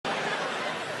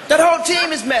the whole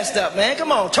team is messed up, man.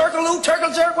 Come on, Turkaloo,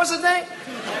 Turkle Jerk, what's his name?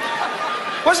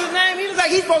 What's his name? He looks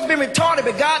like he's supposed to be retarded,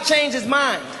 but God changed his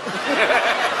mind.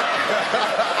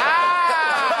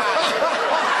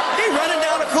 He running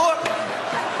down the court.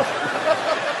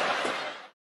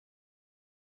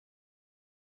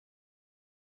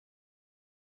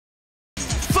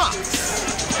 Fuck.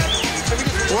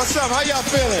 What's up? How y'all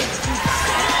feeling?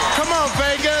 Come on,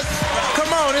 Vegas.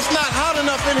 Come on, it's not hot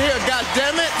enough in here,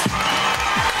 goddammit.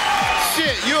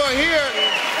 Shit, you are here.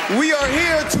 We are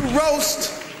here to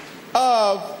roast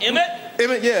Emmitt?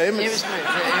 Emmitt, yeah, Emmitt.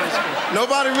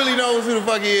 Nobody really knows who the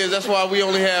fuck he is. That's why we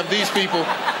only have these people.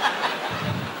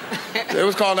 They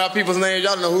was calling out people's names.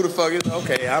 Y'all don't know who the fuck is.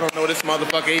 Okay, I don't know this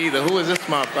motherfucker either. Who is this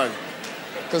motherfucker?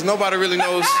 Because nobody really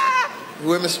knows who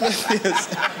Emmitt Smith is.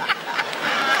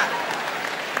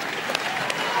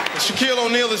 Shaquille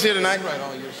O'Neal is here tonight.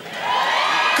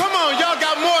 Come on, y'all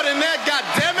got more than that,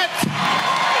 goddammit.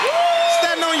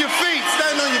 Stand on your feet.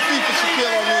 Stand on your feet for Shaquille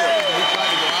O'Neal.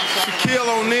 Shaquille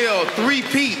O'Neal,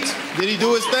 three-peat. Did he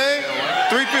do his thing?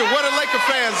 Three-peat. Where the Laker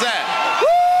fans at? Woo!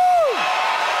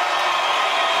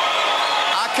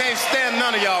 I can't stand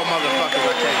none of y'all motherfuckers.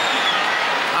 I can't.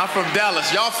 I'm from Dallas.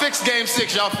 Y'all fix game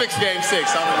 6. Y'all fix game 6.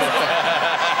 I don't know.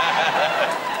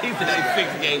 He said they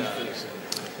fix game 6.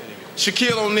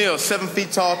 Shaquille O'Neal, 7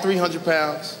 feet tall, 300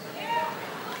 pounds.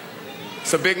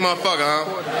 It's a big motherfucker, huh?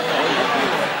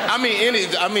 I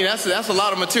mean, that's a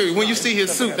lot of material. When you see his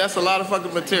suit, that's a lot of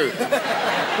fucking material.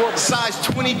 Size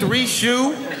 23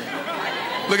 shoe.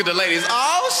 Look at the ladies.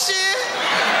 Oh shit!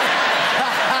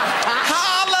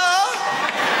 Holla!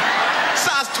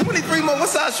 Size 23 more. What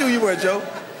size shoe you wear, Joe?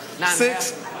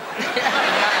 6.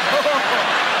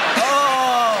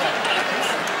 Oh,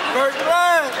 first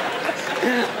round.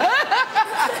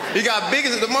 He got big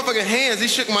as the motherfucking hands. He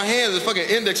shook my hands. His fucking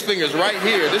index fingers right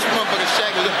here. This motherfucking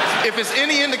Shaq. If it's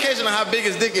any indication of how big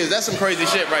his dick is, that's some crazy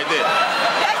shit right there.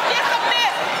 That's just a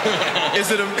myth. Is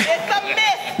it a? It's a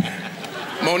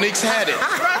myth. Monique's had it.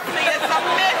 Trust me, it's a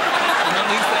myth.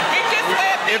 He just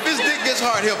said If his dick gets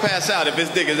hard, he'll pass out. If his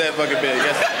dick is that fucking big,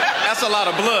 that's a lot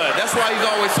of blood. That's why he's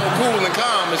always so cool and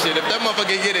calm and shit. If that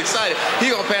motherfucker get excited,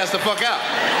 he gonna pass the fuck out.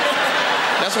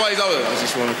 That's why he's always. I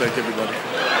just want to thank everybody.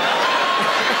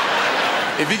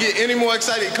 If you get any more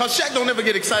excited, cause Shaq don't ever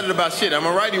get excited about shit. Am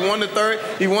I right? He won the 3rd.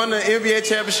 He won the NBA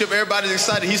championship. Everybody's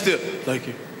excited. He's still, thank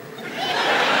you.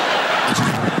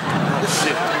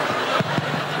 Shit.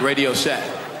 Radio Shaq.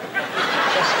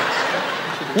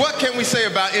 What can we say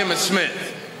about Emmitt Smith?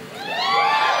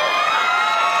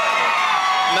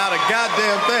 Not a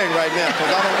goddamn thing right now, cause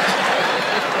I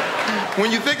don't.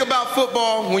 When you think about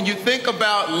football, when you think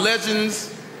about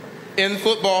legends in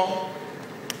football,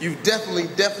 you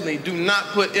definitely do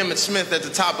not put Emmitt Smith at the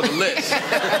top of the list.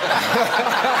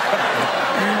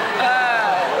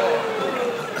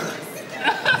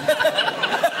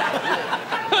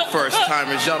 First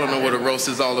timers, y'all don't know what a roast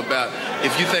is all about.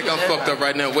 If you think I'm fucked up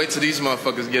right now, wait till these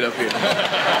motherfuckers get up here. Let me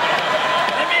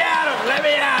at him. Let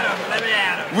me at him. Let me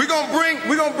at him. We're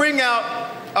gonna bring out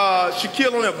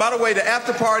Shaquille O'Neal. By the way, the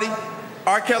after party.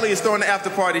 R. Kelly is throwing the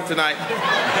after party tonight.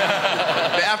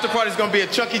 The after party is gonna be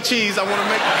at Chuck E. Cheese. I want to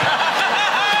make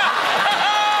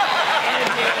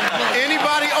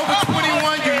anybody over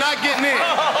 21, you're not getting in.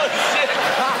 Oh shit.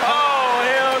 Oh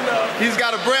hell no. He's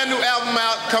got a brand new album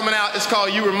coming out. It's called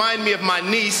 "You Remind Me of My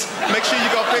Niece." Make sure you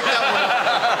go pick that one up.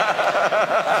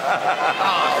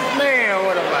 Oh man,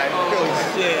 what am I doing?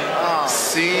 Shit. Oh.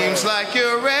 Seems like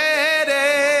you're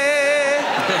ready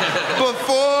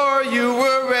before you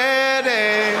were ready.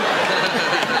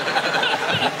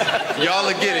 Y'all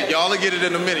will get it. Y'all will get it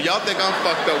in a minute. Y'all think I'm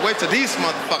fucked up. Wait till these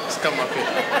motherfuckers come up here.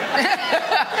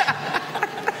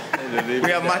 We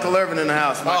have Michael Irvin in the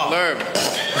house. Michael Irvin.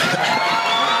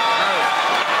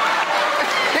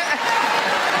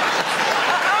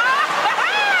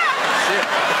 Shit.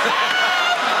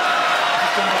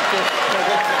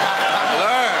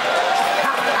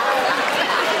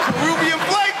 Ruby and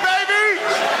Flake, baby!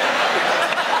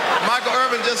 Michael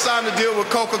Irvin just signed a deal with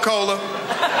Coca-Cola.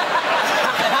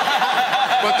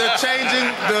 But they're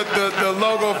changing the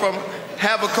logo from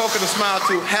have a Coke and a smile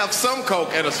to have some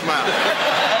Coke and a smile. Fuck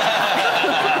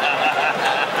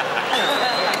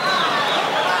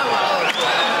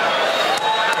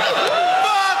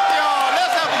y'all,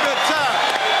 let's have a good time.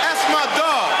 That's my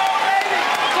dog.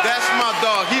 That's my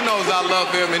dog. He knows I love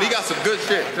him and he got some good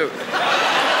shit too.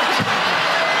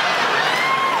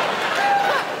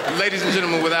 Ladies and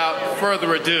gentlemen, without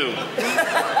further ado,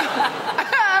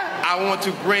 I want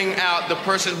to bring out the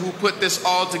person who put this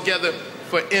all together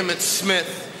for Emmitt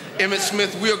Smith. Emmitt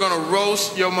Smith, we are gonna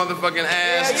roast your motherfucking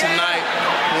ass tonight.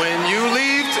 When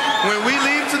we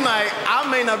leave tonight,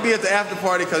 not be at the after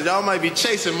party because y'all might be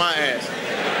chasing my ass.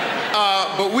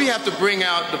 But we have to bring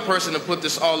out the person to put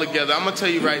this all together. I'm going to tell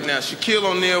you right now, Shaquille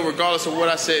O'Neal, regardless of what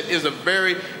I said, is a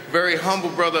very, very humble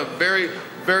brother, a very,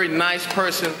 very nice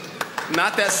person.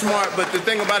 Not that smart, but the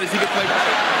thing about it is he can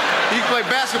play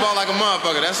basketball like a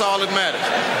motherfucker. That's all that matters.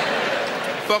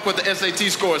 Fuck what the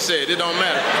SAT score said. It don't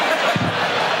matter.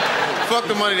 Fuck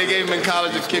the money they gave him in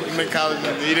college and kicked him in college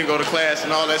and he didn't go to class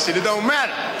and all that shit. It don't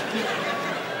matter.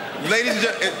 Ladies and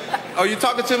gentlemen, are you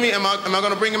talking to me? Am I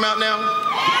going to bring him out now?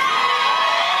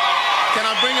 Can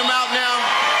I bring him out now?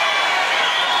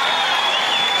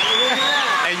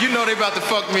 And you know they about to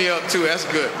fuck me up too. That's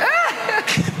good.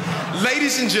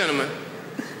 Ladies and gentlemen,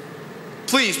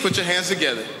 please put your hands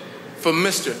together for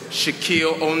Mr.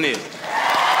 Shaquille O'Neal.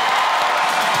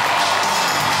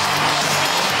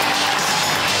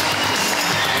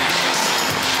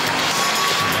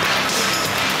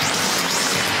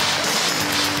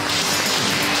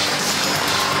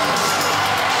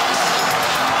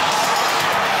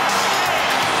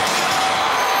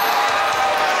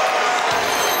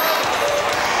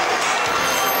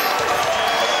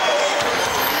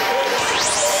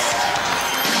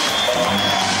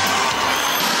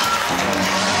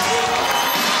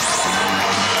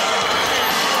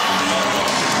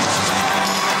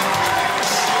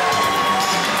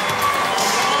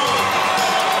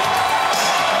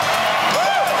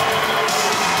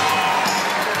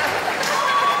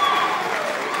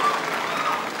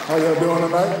 How y'all doing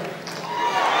tonight?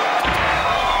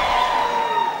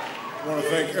 I want to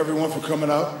thank everyone for coming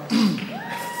out.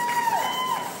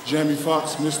 Jamie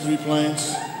Foxx missed 3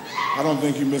 planes. I don't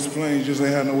think he missed planes, just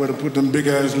ain't had nowhere to put them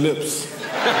big-ass lips.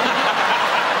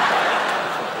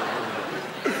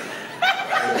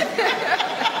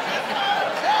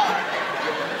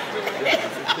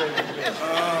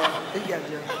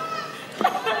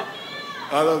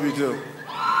 I love you too.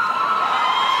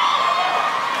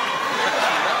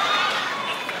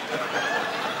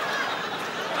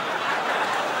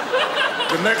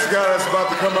 The next guy that's about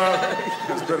to come out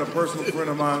has been a personal friend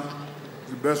of mine.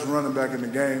 He's the best running back in the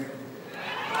game.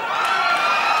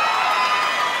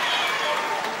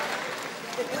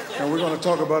 And we're going to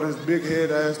talk about his big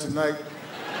head ass tonight.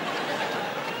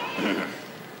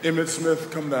 Emmitt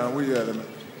Smith, come down. Where you at, Emmitt?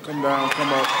 Come down, come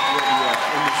up. Where you at?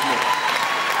 Emmitt Smith.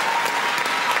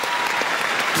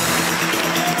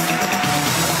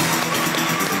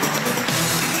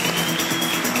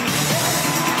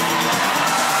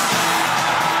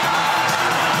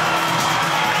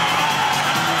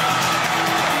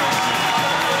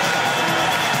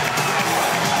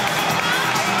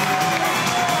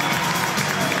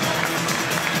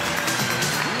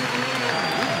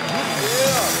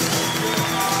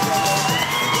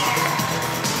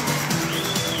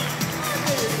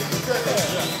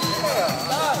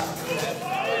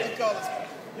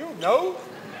 No.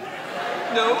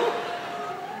 No.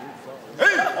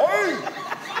 Hey, hey!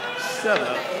 Shut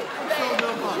up.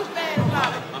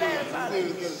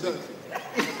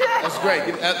 That's great.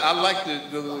 I like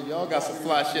the y'all got some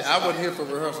fly shit. I wasn't here for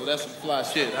rehearsal. That's some fly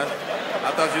shit. I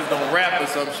thought you was gonna rap or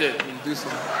some shit and do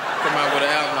some, come out with an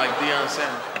album like Deion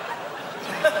Sanders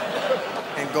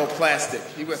and go plastic.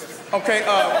 Okay.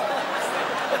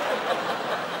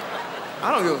 I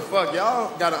don't give a fuck.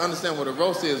 Y'all gotta understand what a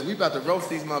roast is. We about to roast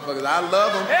these motherfuckers. I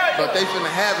love them, but they finna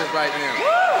have it right now.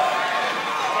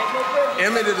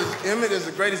 Emmitt is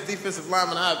the greatest defensive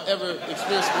lineman I've ever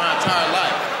experienced in my entire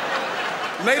life.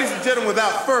 Ladies and gentlemen,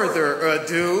 without further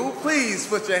ado, please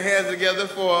put your hands together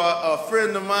for a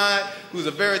friend of mine who's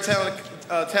a very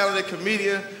talented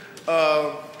comedian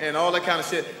and all that kind of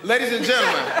shit. Ladies and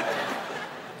gentlemen,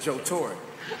 Joe Torre.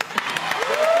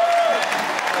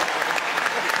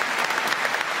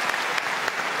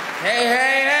 Hey,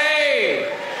 hey,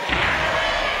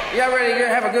 hey! Y'all ready to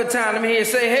have a good time? Let me hear you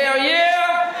say, hell yeah!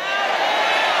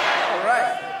 All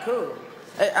right, cool.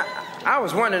 Hey, I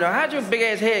was wondering, how'd your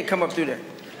big-ass head come up through there?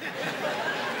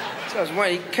 So I was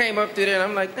wondering, he came up through there, and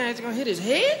I'm like, man, is he gonna hit his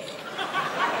head?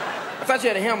 I thought you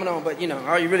had a helmet on, but, you know,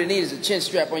 all you really need is a chin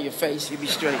strap on your face. You'll be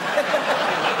straight.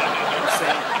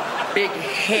 Big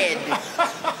head.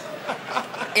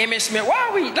 Emmitt Smith, why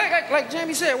are we, like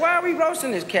Jamie said, why are we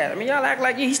roasting this cat? I mean, y'all act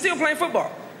like he's still playing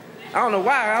football. I don't know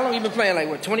why. How long he been playing, like,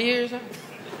 what, 20 years? Huh?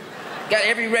 Got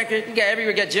every record. He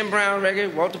got Jim Brown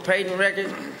record, Walter Payton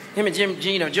record. Him and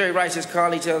Jerry Rice just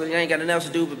call each other. They ain't got nothing else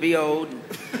to do but be old.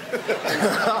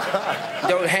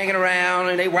 Don't hanging around,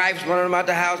 and they wives running them out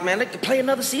the house. Man, they can play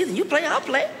another season. You play, I'll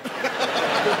play.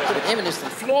 But Emmitt is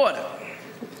from Florida,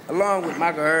 along with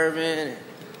Michael Irvin and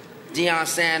Deion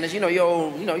Sanders, your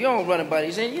old running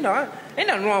buddies. And, ain't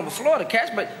nothing wrong with Florida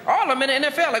cats, but all of them in the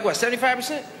NFL, like what,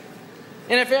 75%?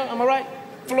 NFL, am I right?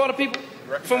 Florida people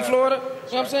from Florida, you know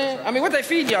what I'm saying? I mean, what they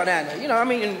feed y'all down there? You know, I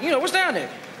mean, you know, what's down there?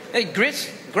 They grits,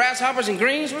 grasshoppers, and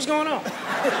greens? What's going on? All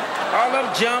of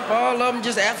them jump, all of them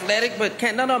just athletic, but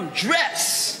can't none of them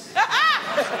dress.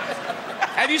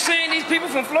 Have you seen these people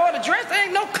from Florida dress? There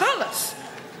ain't no colors.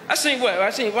 I seen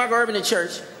Michael Irvin in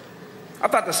church. I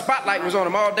thought the spotlight was on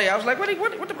him all day. I was like, why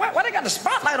they got the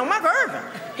spotlight on Michael Irvin?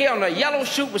 He on a yellow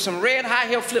suit with some red high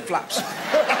heel flip-flops.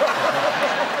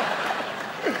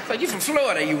 It's like, you from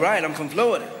Florida, you right? I'm from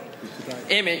Florida.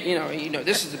 Emmitt, you know,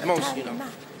 this is the most, you know,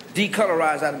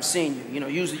 decolorized I've seen you. You know,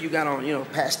 usually you got on, you know,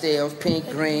 pastels, pink,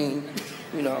 green.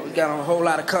 You know, you got on a whole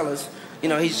lot of colors. You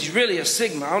know, he's really a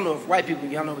Sigma. I don't know if white people,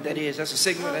 y'all know what that is. That's a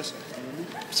Sigma. It's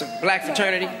a black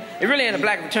fraternity. It really ain't a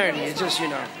black fraternity. It's just, you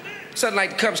know, something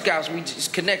like the Cub Scouts. We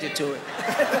just connected to it.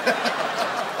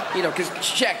 You know, because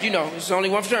Shaq, you know, it's only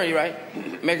one fraternity, right?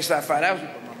 Mega Star Five. That was,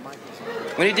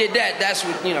 when he did that, that's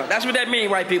what, you know, that's what that mean,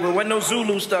 white people. It wasn't no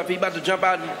Zulu stuff. He about to jump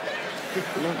out and,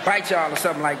 you know, bite y'all or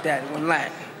something like that. It wasn't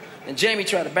that. And Jamie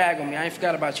tried to bag on me. I ain't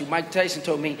forgot about you. Mike Tyson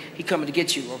told me he coming to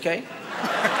get you, okay?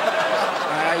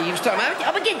 He was talking,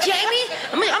 I'm gonna get Jamie.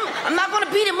 I'm not gonna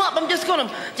beat him up. I'm just gonna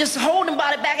hold him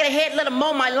by the back of the head, let him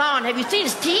mow my lawn. Have you seen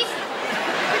his teeth?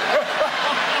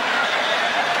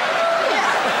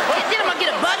 Then I'm gonna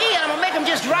get a buggy and I'm gonna make him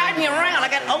just ride me around. I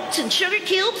got oats and sugar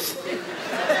cubes.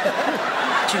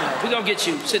 You know, we gonna get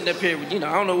you sitting up here with, you know,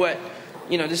 I don't know what.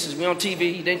 You know, this is me on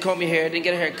TV. He didn't comb your hair, didn't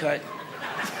get a haircut.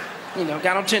 You know,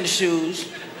 got on tennis shoes.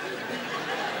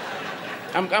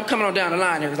 I'm coming on down the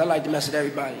line here because I like to mess with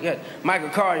everybody. You got Michael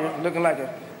Carter looking like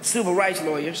a civil rights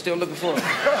lawyer, still looking for like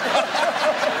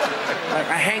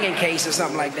a hanging case or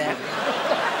something like that.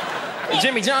 And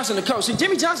Jimmy Johnson, the coach. See,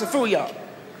 Jimmy Johnson fool y'all.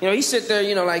 You know, he sit there,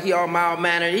 you know, like he all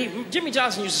mild-mannered. Jimmy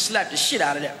Johnson used to slap the shit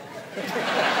out of them.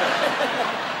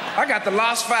 I got the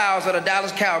lost files of the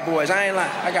Dallas Cowboys. I ain't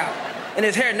lying. I got it. And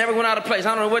his hair never went out of place.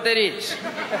 I don't know what that is.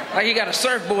 Like he got a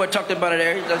surfboard tucked up under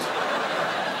there. He just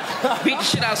beat the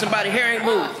shit out of somebody, hair ain't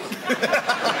moved. You know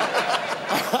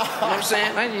what I'm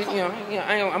saying?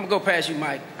 I'm gonna go past you,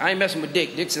 Mike. I ain't messing with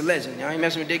Dick. Dick's a legend. I ain't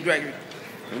messing with Dick Gregory.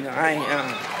 You know,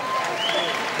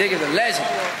 Dick is a legend.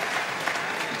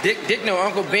 Dick know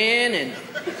Uncle Ben and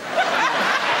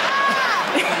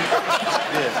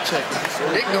yeah, check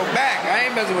it. Dick go back. I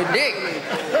ain't messing with Dick.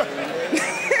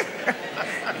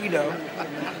 You know.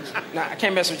 Nah, I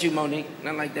can't mess with you, Monique.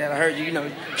 Nothing like that. I heard you, you know,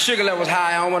 sugar level's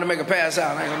high. I don't want to make her pass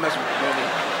out. I ain't gonna mess with you,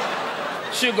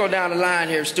 Monique. She'll go down the line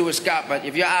here, Stuart Scott, but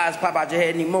if your eyes pop out your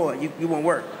head anymore, you won't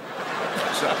work.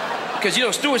 So, because, you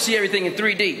know, Stuart see everything in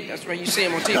 3D. That's why you see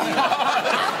him on TV.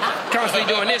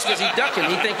 Constantly doing this because he's ducking.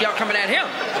 He think y'all coming at him.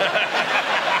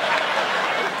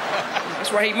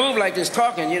 That's why he moved like this,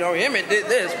 talking. You know, Emmitt did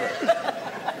this, but...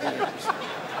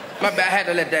 My bad, I had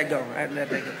to let that go. I ain't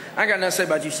got nothing to say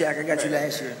about you, Shaq. I got you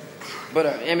last year. But,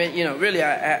 Emmitt, you know, really,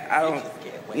 I don't,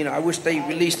 you know, I wish they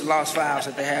released the lost files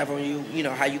that they have on you. You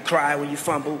know, how you cry when you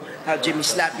fumble, how Jimmy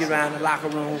slapped you around the locker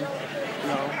room, you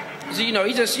know. So, you know,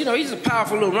 he just, you know, he's a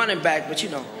powerful little running back, but, you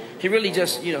know, he really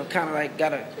just, you know, kind of like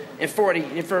got a, I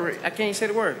can't even say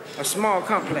the word, a small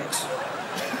complex.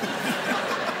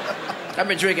 I've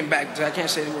been drinking back, so I can't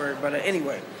say the word, but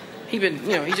anyway. He been,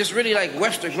 you know, he just really like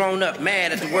Webster grown up,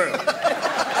 mad at the world. You know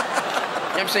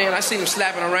what I'm saying? I seen him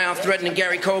slapping around, threatening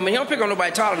Gary Coleman. He don't pick on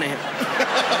nobody taller than him.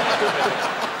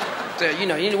 So, you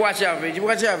know, you need to watch out for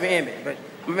Emmitt. But,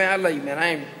 man, I love you,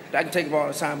 man. I can take it all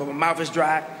the time, but my mouth is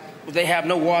dry. They have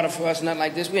no water for us, nothing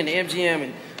like this. We're in the MGM,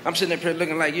 and I'm sitting up here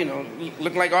looking like, you know,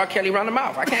 looking like R. Kelly around the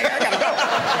mouth. I gotta go.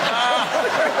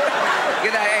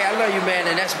 Good night. Hey, I love you, man,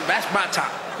 and that's my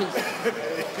top.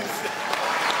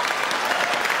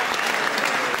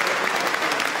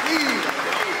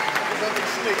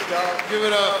 Give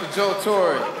it up for Joe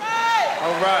Torre.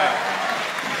 All right.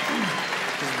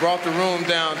 Just brought the room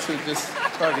down to this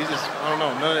target. He just, I don't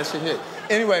know, none of that shit hit.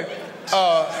 Anyway,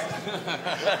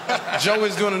 Joe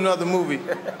is doing another movie,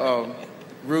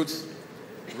 Roots.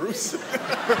 Roots?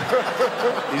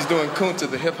 He's doing Kunta,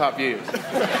 the hip hop years.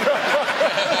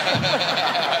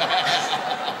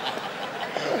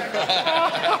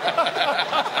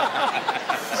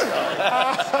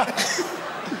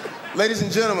 Ladies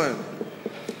and gentlemen,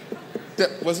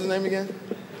 what's his name again?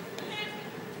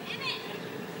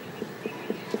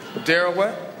 Daryl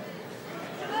what?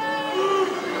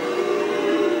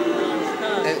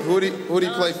 And who'd he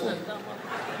play for?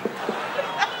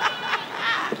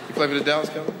 He played for the Dallas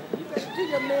Cowboys?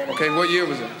 Okay, what year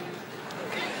was it?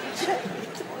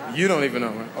 You don't even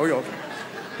know, right? Oh, you're okay.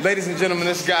 Ladies and gentlemen,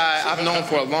 this guy I've known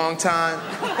for a long time.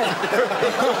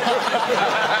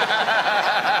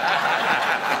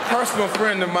 Personal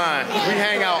friend of mine. We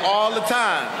hang out all the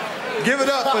time. Give it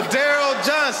up for Daryl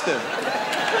Johnston.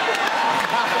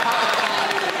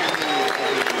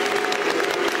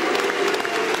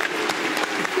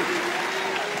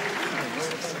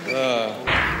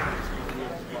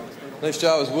 Nice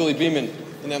job as Willie Beeman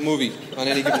in that movie on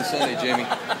Any Given Sunday, Jamie.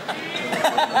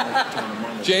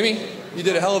 Jamie, you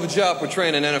did a hell of a job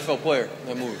portraying an NFL player in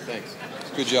that movie. Thanks.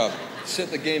 Good job.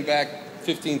 Set the game back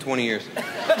 15, 20 years. All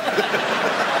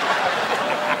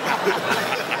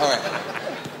right.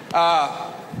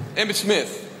 Emmitt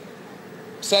Smith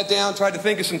sat down, tried to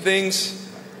think of some things.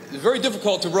 It's very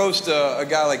difficult to roast a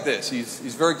guy like this.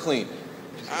 He's very clean.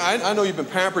 I know you've been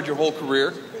pampered your whole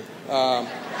career.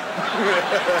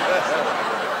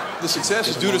 The success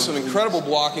is due to some incredible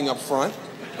blocking up front.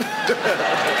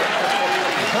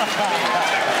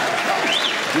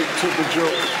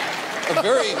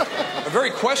 A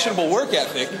very questionable work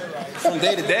ethic from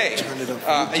day to day.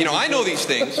 You know, I know these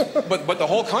things, but the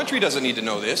whole country doesn't need to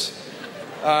know this.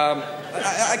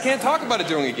 I can't talk about it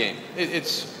during a game.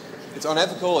 It's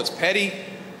unethical, it's petty.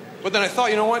 But then I thought,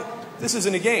 you know what? This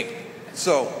isn't a game.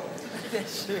 So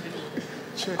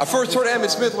I first heard of Emmitt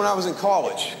Smith when I was in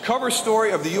college. Cover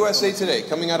story of the USA Today,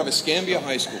 coming out of Escambia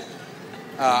High School.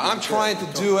 I'm trying to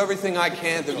do everything I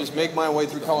can to just make my way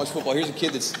through college football. Here's a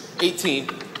kid that's 18,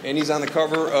 and he's on the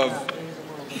cover of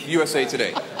USA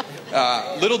Today.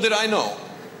 Little did I know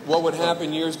what would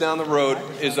happen years down the road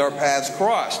is our paths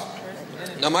crossed.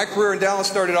 Now, my career in Dallas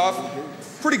started off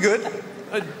pretty good.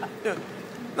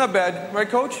 Not bad, right,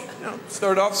 Coach? You know,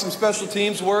 started off some special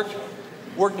teams worked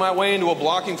my way into a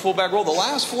blocking fullback role. The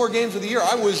last 4 games of the year,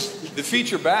 I was the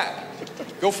feature back.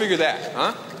 Go figure that,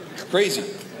 huh? Crazy.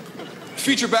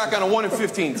 Feature back on a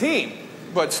 1-15 team,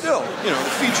 but still, you know,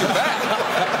 feature back.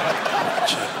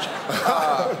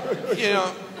 You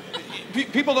know,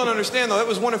 people don't understand though. That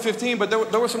was 1-15, but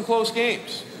there were some close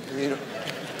games. You know,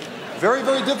 very,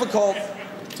 very difficult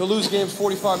to lose games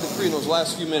 45-3 in those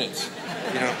last few minutes.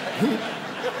 You know.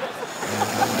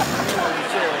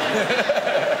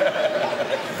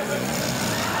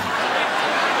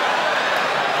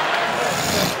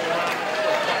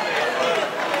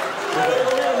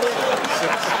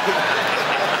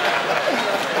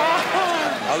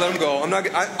 I'll let him go. I'm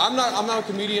not a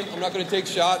comedian. I'm not going to take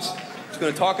shots. I'm just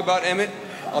going to talk about Emmitt.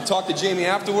 I'll talk to Jamie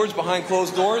afterwards behind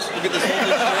closed doors. We'll get this whole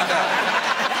thing straightened out.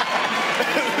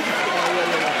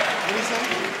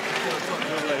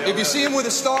 If you see him with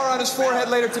a star on his forehead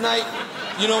later tonight,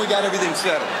 you know we got everything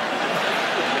settled.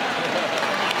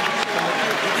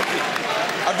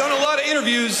 I've done a lot of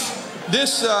interviews.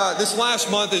 This last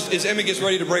month as Emmitt gets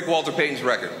ready to break Walter Payton's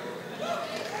record.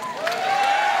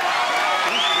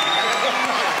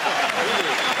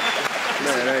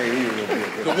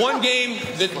 The one game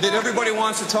that everybody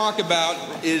wants to talk about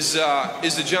is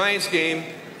the Giants game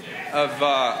of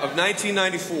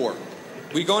 1994.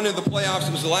 We go into the playoffs.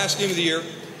 It was the last game of the year.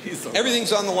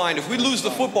 Everything's on the line. If we lose the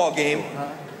football game,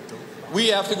 we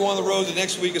have to go on the road the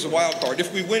next week as a wild card.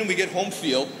 If we win, we get home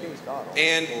field,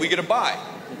 and we get a bye.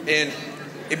 And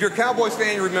if you're a Cowboy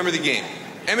fan, you remember the game.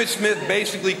 Emmitt Smith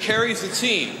basically carries the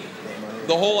team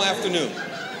the whole afternoon.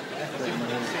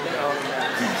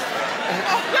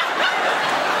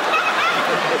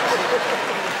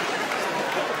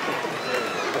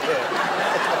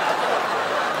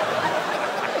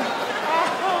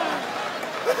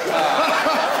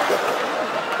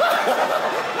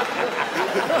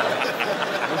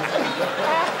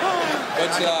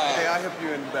 Hey, I help you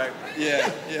in the back.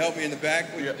 Yeah, you help me in the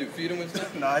back. What you do? Feed him and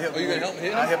stuff? No, I help you. You gonna help me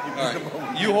hit him? I help you All beat him.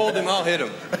 right. You hold him, I'll hit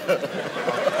him.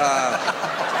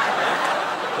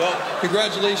 Well,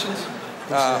 congratulations.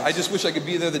 I just wish I could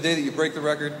be there the day that you break the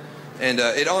record. And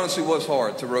it honestly was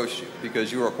hard to roast you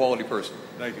because you were a quality person.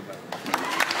 Thank you, man.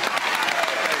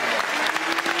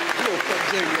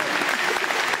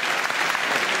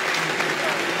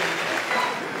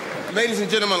 Ladies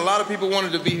and gentlemen, a lot of people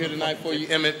wanted to be here tonight for you,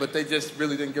 Emmitt, but they just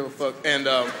really didn't give a fuck. And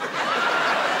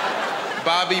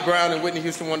Bobby Brown and Whitney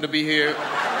Houston wanted to be here.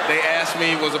 They asked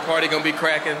me, was the party gonna be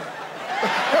cracking?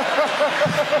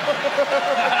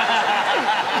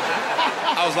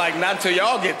 I was like, not until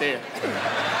y'all get there.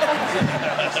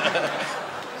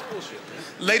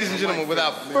 Ladies and gentlemen,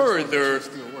 without further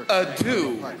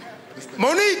ado,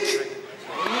 Monique!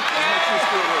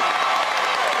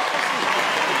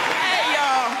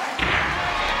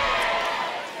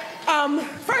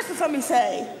 First, let me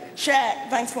say, Shaq,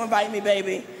 thanks for inviting me,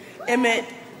 baby. Emmitt,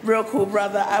 real cool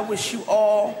brother. I wish you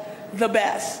all the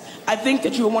best. I think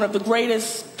that you're one of the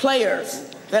greatest players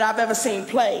that I've ever seen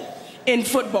play in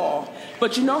football.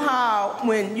 But you know how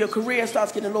when your career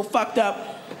starts getting a little fucked up,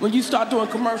 when you start doing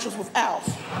commercials with Alf?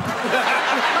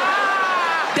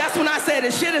 That's That's when I said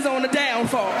the shit is on the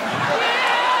downfall.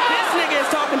 This nigga is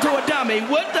talking to a dummy.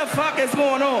 What the fuck is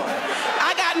going on?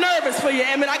 I got nervous for you,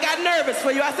 Emmitt. I got nervous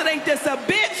for you. I said, ain't this a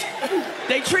bitch?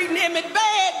 They treating Emmitt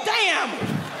bad.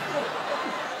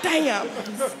 Damn.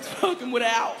 Fucking with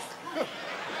Alf.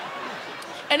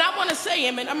 And I want to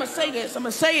say, Emmitt, I'm going to say this. I'm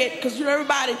going to say it because, you know,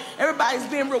 everybody's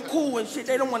being real cool and shit.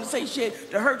 They don't want to say shit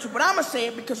to hurt you. But I'm going to say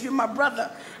it because you're my brother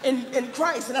in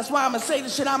Christ. And that's why I'm going to say the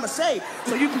shit I'm going to say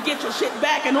so you can get your shit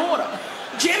back in order.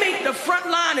 Jimmy, the front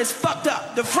line is fucked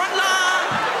up. The front line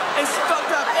is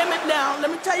fucked up. Emmitt, now, let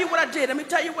me tell you what I did.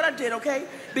 Okay?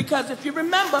 Because if you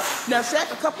remember, now, Shaq,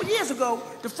 a couple years ago,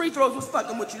 the free throws was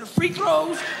fucking with you. The free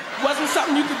throws wasn't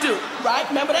something you could do, right?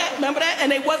 Remember that? And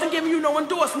they wasn't giving you no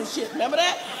endorsement shit. Remember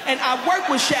that? And I worked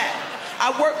with Shaq.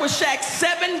 I worked with Shaq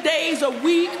 7 days a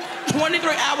week,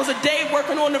 23 hours a day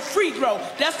working on the free throw.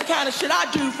 That's the kind of shit I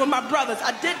do for my brothers.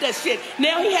 I did that shit.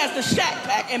 Now he has the Shaq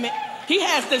pack, Emmitt. He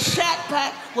has the Shaq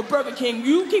pack with Burger King.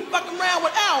 You keep fucking around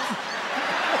with Alf.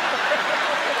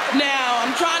 Now,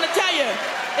 I'm trying to tell you,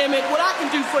 Emmitt, what I can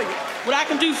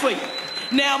do for you.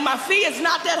 Now, my fee is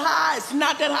not that high. It's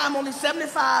not that high. I'm only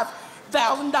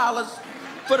 $75,000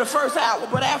 for the first hour.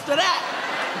 But after that,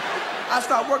 I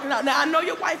start working out. Now, I know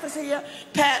your wife is here.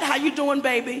 Pat, how you doing,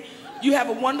 baby? You have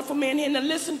a wonderful man here. Now,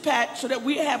 listen, Pat, so that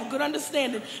we have a good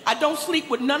understanding. I don't sleep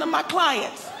with none of my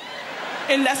clients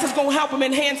unless it's gonna help them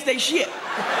enhance their shit.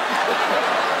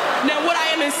 Now, what I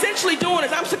am essentially doing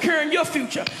is I'm securing your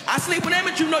future. I sleep with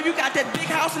Emmitt, you know you got that big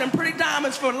house and them pretty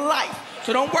diamonds for life.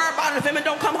 So don't worry about it if Emmitt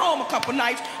don't come home a couple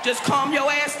nights. Just calm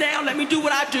your ass down, let me do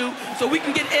what I do, so we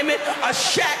can get Emmitt a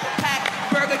Shaq Pack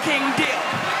Burger King deal.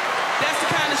 That's the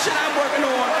kind of shit I'm working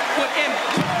on with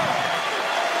Emmitt.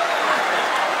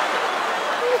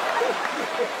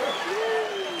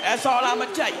 That's all I'm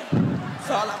gonna tell you. That's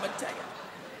all I'm gonna tell you.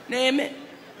 Now, Emmitt,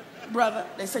 brother,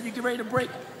 they said you get ready to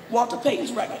break Walter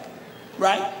Payton's record,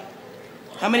 right?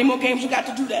 How many more games you got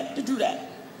to do that? I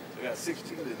got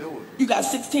 16 to do it. You got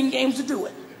 16 games to do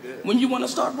it. Yeah. When you want to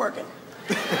start working.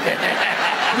 We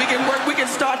can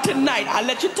start tonight. I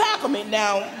let you tackle me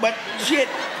now, but shit,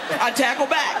 I tackle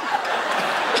back.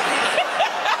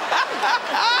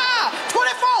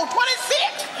 24,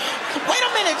 26. Wait a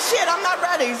minute, shit, I'm not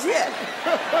ready, shit.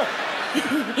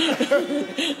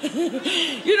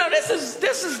 You know, this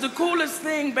is the coolest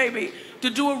thing, baby, to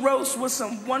do a roast with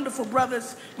some wonderful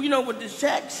brothers. You know, with the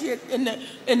Shaq shit, and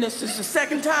this is the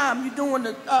second time you're doing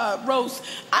the roast.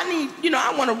 I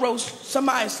want to roast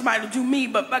somebody to do me,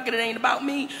 but fuck it ain't about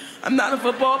me. I'm not a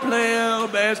football player, a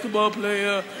basketball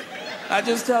player. I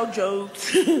just tell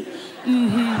jokes.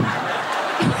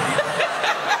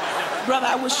 Brother,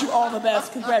 I wish you all the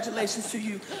best. Congratulations to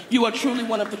you. You are truly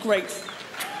one of the greats.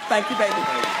 Thank you, baby.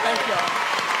 Thank y'all.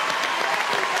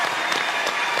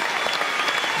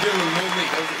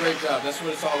 That was a great job. That's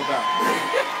what it's all about.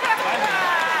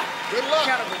 Good luck.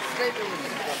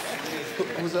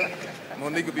 Who's that?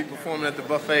 Monique will be performing at the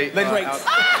buffet. The greats.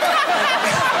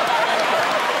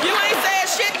 You ain't said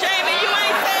shit, Jamie. You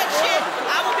ain't said shit.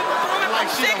 I will be performing from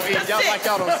 6 to 6.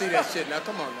 Y'all don't see that shit. Now,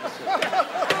 come on.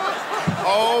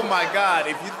 Oh, my God.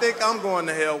 If you think I'm going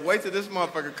to hell, wait till this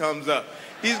motherfucker comes up.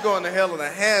 He's going to hell in a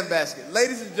handbasket.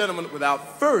 Ladies and gentlemen,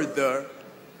 without further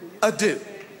ado,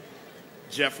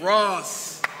 Jeff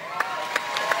Ross.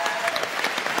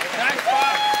 Thanks,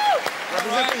 Fox.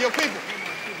 Representing your people.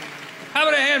 How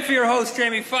about a hand for your host,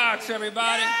 Jamie Foxx,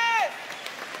 everybody?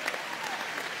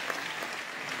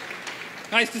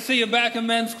 Nice to see you back in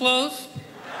men's clothes.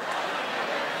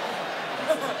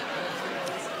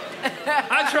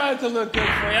 I tried to look good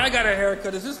for you. I got a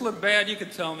haircut. Does this look bad? You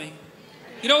can tell me.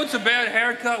 You know it's a bad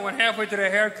haircut when halfway through the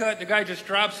haircut, the guy just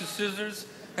drops his scissors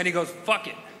and he goes, fuck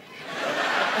it. He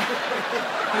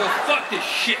goes, fuck this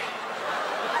shit.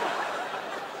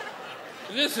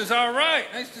 This is all right.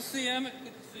 Nice to see you, Emmitt.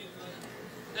 Good to see you, man.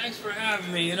 Thanks for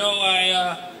having me. You know,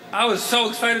 I was so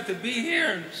excited to be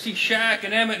here and see Shaq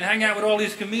and Emmitt and hang out with all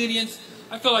these comedians.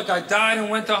 I feel like I died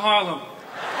and went to Harlem.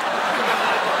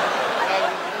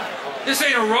 This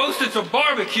ain't a roast, it's a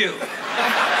barbecue.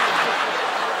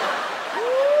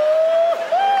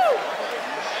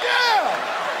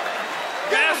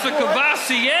 That's a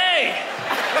Cavassier.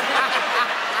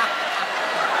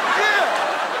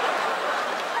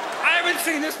 I haven't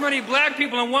seen this many black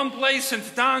people in one place since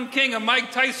Don King and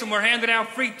Mike Tyson were handing out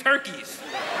free turkeys.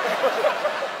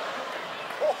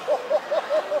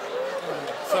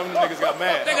 Some of the niggas got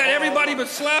mad. They got everybody but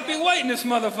Slappy White in this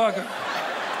motherfucker.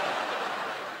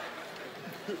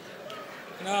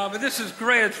 No, but this is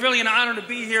great. It's really an honor to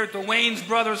be here at the Wayans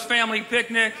Brothers family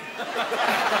picnic.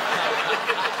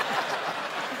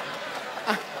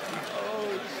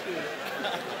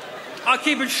 I'll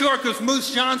keep it short because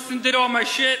Moose Johnston did all my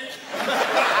shit.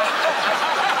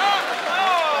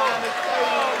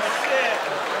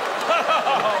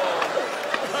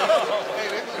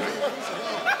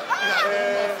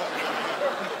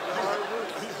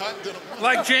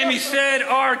 Like Jamie said,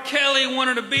 R. Kelly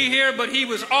wanted to be here, but he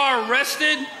was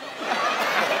arrested.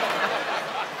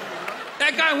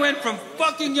 That guy went from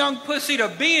fucking young pussy to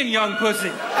being young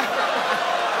pussy.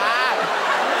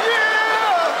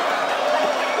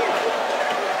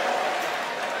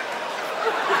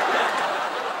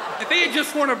 If he had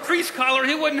just worn a priest collar,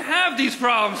 he wouldn't have these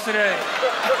problems today.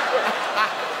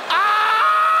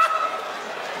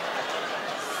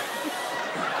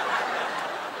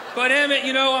 But Emmitt,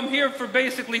 you know, I'm here for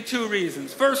basically two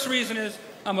reasons. First reason is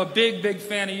I'm a big, big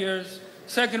fan of yours.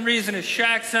 Second reason is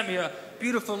Shaq sent me a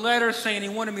beautiful letter saying he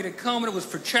wanted me to come, and it was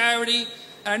for charity.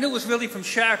 And I knew it was really from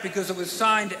Shaq because it was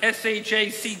signed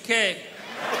S-H-A-C-K.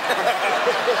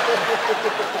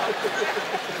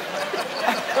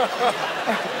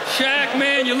 Shaq,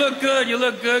 man, you look good. You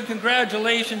look good.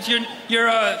 Congratulations.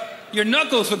 Your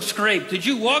knuckles look scraped. Did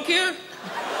you walk here?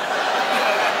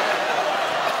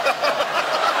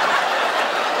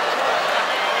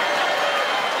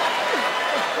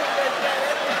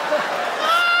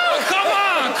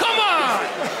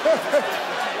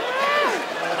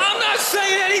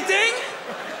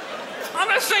 I'm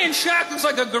not saying Shaq looks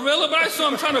like a gorilla, but I saw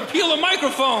him trying to peel a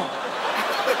microphone.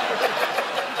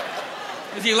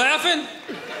 Is he laughing?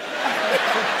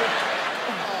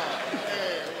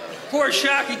 Poor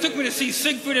Shaq, he took me to see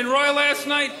Siegfried and Roy last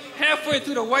night. Halfway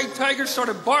through, the white tiger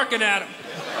started barking at him.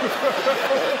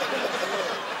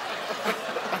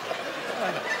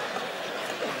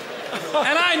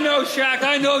 And I know, Shaq,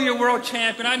 I know you're world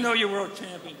champion. I know you're world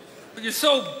champion. But you're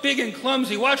so big and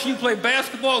clumsy. Watching you play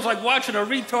basketball is like watching a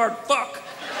retard fuck.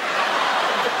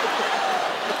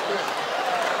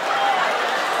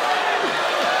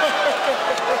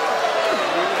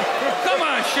 Come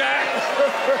on, Shaq.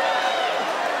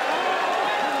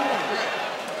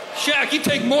 Shaq, you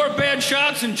take more bad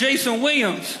shots than Jason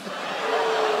Williams.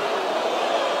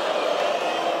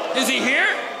 Is he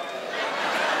here?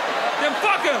 Then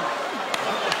fuck him.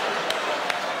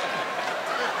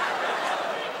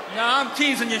 No, I'm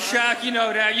teasing you, Shaq. You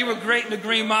know that. You were great in the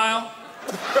Green Mile.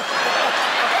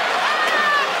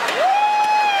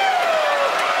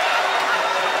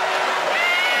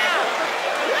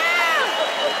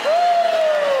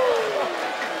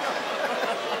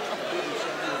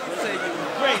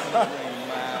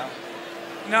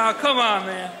 No, come on,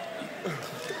 man.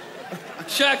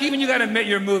 Shaq, even you gotta admit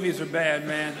your movies are bad,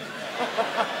 man.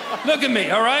 Look at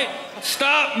me, all right?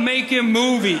 Stop making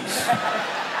movies.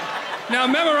 Now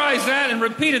memorize that and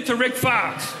repeat it to Rick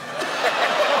Fox.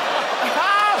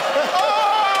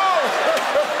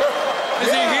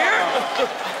 Is he here?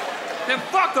 Then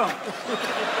fuck him.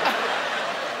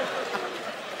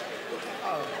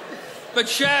 But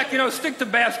Shaq, you know, stick to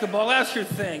basketball. That's your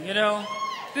thing, you know?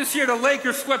 This year the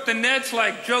Lakers swept the Nets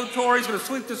like Joe Torre's gonna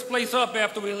sweep this place up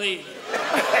after we leave.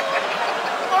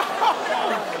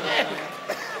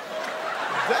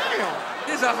 Damn.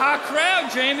 This is a hot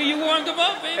crowd, Jamie. You warmed them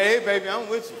up, baby. Hey, baby, I'm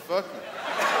with you. Fuck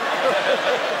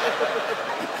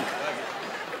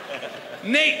you.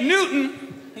 Nate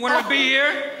Newton wanted to be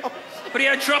here, but he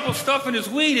had trouble stuffing his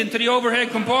weed into the overhead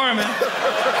compartment.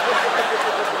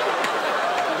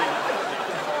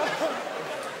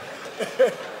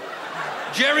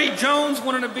 Jerry Jones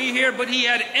wanted to be here, but he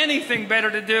had anything better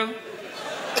to do.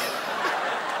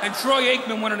 And Troy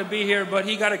Aikman wanted to be here, but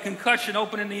he got a concussion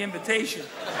opening the invitation.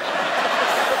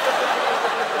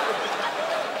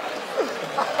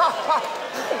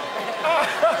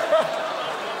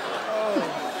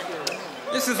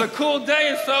 This is a cool day,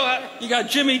 and so you got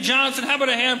Jimmy Johnson. How about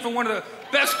a hand for one of the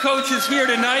best coaches here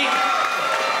tonight?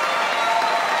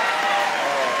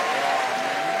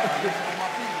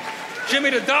 Jimmy,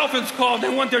 the Dolphins called. They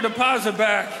want their deposit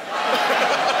back.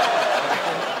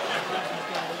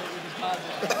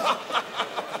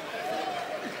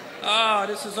 Ah,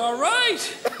 this is all right.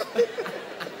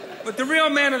 But the real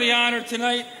man of the honor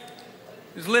tonight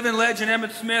is living legend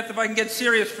Emmitt Smith, if I can get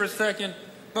serious for a second.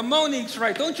 But Monique's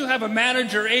right. Don't you have a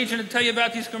manager or agent to tell you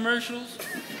about these commercials?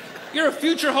 You're a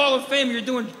future Hall of Famer. You're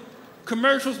doing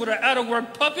commercials with an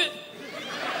out-of-work puppet?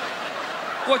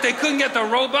 What, they couldn't get the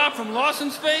robot from Lost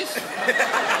in Space?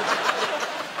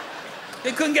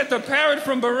 They couldn't get the parrot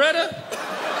from Beretta?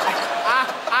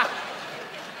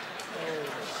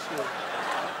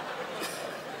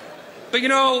 But you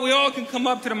know, we all can come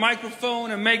up to the microphone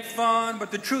and make fun,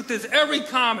 but the truth is every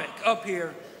comic up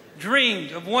here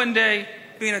dreamed of one day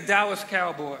being a Dallas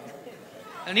Cowboy.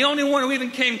 And the only one who even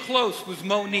came close was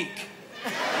Monique.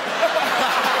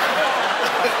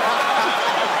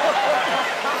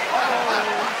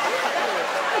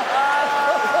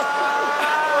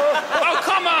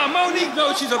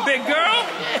 knows she's a big girl.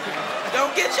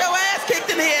 Don't get your ass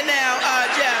kicked in here now,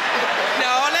 Jeff. No,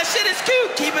 all that shit is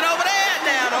cute. Keep it over there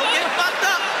now. Don't get fucked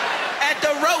up at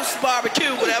the roast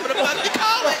barbecue, whatever the fuck you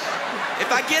call it. If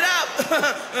I get up.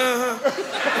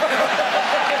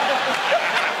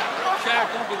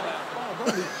 Shaq, don't be loud.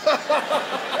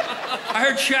 I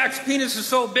heard Shaq's penis is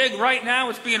so big right now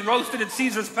it's being roasted at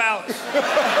Caesar's Palace.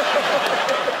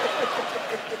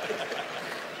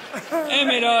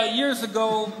 Emmitt, years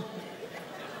ago,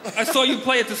 I saw you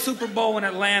play at the Super Bowl in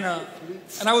Atlanta,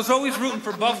 and I was always rooting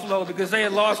for Buffalo because they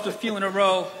had lost a few in a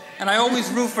row, and I always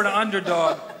root for the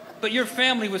underdog. But your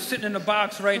family was sitting in the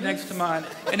box right next to mine,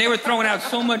 and they were throwing out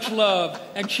so much love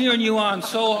and cheering you on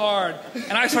so hard,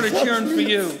 and I started cheering for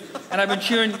you, and I've been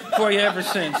cheering for you ever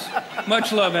since.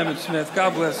 Much love, Emmitt Smith.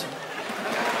 God bless you.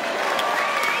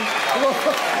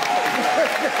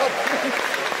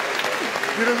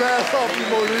 Get his ass off you,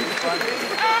 Monique.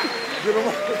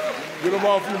 Get him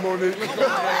off you, Monique.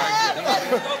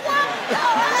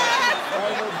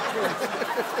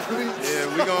 Yeah,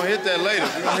 we're gonna hit that later.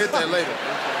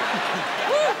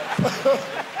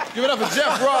 Give it up for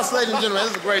Jeff Ross, ladies and gentlemen.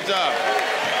 This is a great job.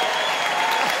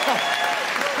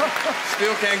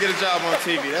 Still can't get a job on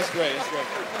TV. That's great.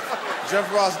 Jeff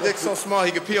Ross' dick's so small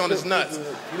he could pee on his nuts.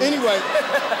 Anyway,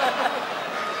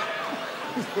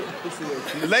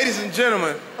 ladies and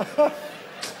gentlemen,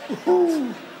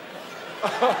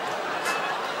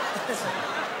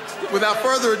 without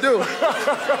further ado,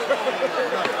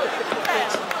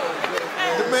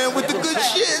 the man with the good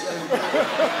shit.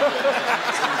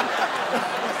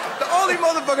 The only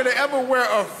motherfucker to ever wear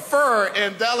a fur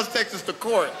in Dallas, Texas to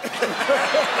court.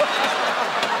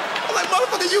 I'm like,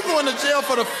 motherfucker, you going to jail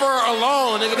for the fur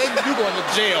alone, nigga. You going to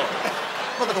jail.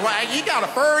 Motherfucker, why, you got a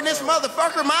fur in this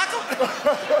motherfucker, Michael?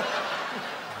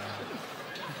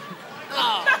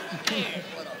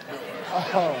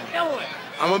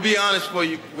 I'm gonna be honest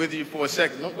with you for a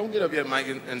second. Don't get up yet, Mike,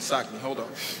 and sock me. Hold on.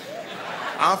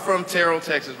 I'm from Terrell,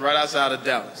 Texas, right outside of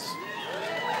Dallas.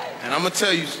 And I'm gonna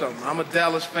tell you something. I'm a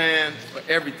Dallas fan for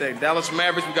everything. Dallas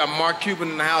Mavericks, we got Mark Cuban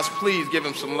in the house. Please give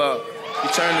him some love. He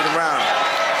turned it around.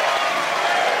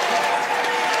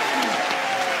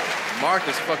 Mark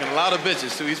is fucking a lot of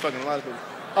bitches, too. He's fucking a lot of bitches.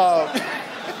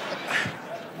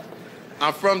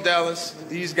 I'm from Dallas.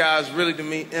 These guys really, to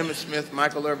me, Emmitt Smith,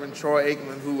 Michael Irvin, Troy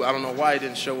Aikman, who I don't know why he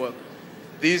didn't show up.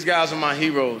 These guys are my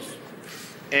heroes.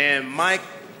 And Mike,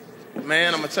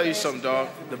 man, I'm gonna tell you something, dog.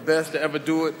 The best to ever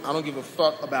do it. I don't give a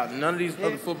fuck about none of these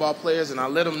other football players, and I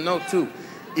let them know, too.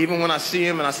 Even when I see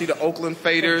him and I see the Oakland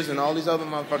Faders and all these other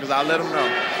motherfuckers, I let them know.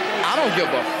 I don't give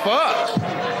a fuck.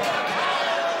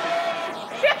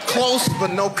 Close,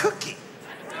 but no cookie.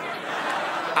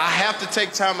 I have to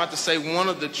take time out to say one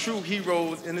of the true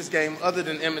heroes in this game, other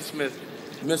than Emmitt Smith,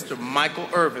 Mr. Michael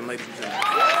Irvin, ladies and gentlemen.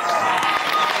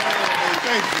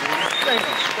 Thank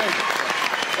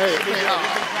you.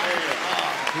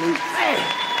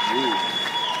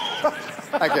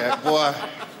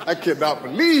 I cannot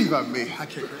believe I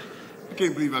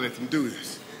can't believe I let them do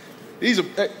this.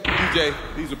 DJ,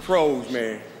 these are pros,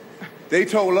 man. They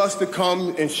told us to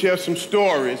come and share some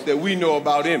stories that we know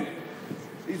about Emmitt.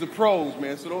 These are pros,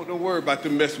 man, so don't worry about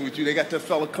them messing with you. They got that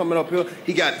fella coming up here.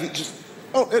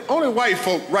 Only white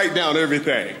folk write down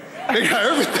everything. They got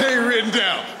everything written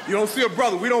down. You don't see a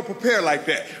brother, we don't prepare like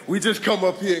that. We just come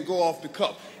up here and go off the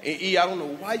cuff. And E, I don't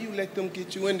know why you let them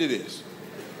get you into this.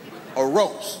 A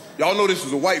roast. Y'all know this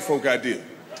is a white folk idea.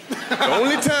 The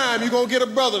only time you're gonna get a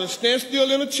brother to stand still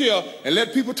in a chair and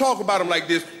let people talk about him like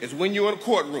this is when you're in a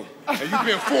courtroom and you've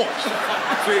been forced.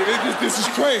 See, this is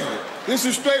crazy. This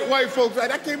is straight white folks.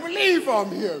 I can't believe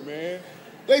I'm here, man.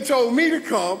 They told me to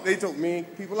come. They told me,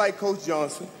 people like Coach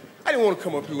Johnson. I didn't want to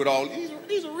come up here with all these.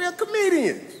 These are real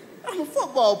comedians. I'm a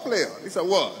football player. At least I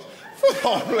was.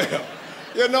 Football player.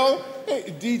 You know?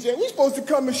 Hey, DJ, we're supposed to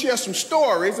come and share some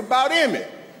stories about Emmitt.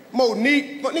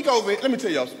 Monique over here. Let me tell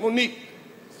y'all, Monique,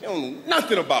 she don't know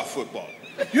nothing about football.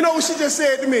 You know what she just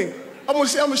said to me? I'm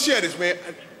gonna share this, man.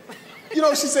 You know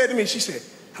what she said to me? She said,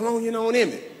 how long you known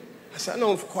Emmitt? I said, I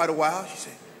know him for quite a while. She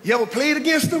said, you ever played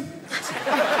against him?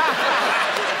 Yeah.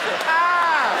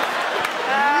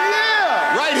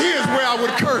 Right here is where I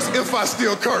would curse if I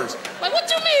still curse. Like, what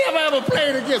you mean have I ever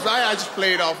played against him? I just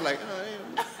played off like,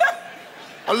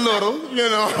 a little, you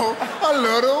know, a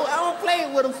little. I would play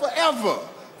with him forever.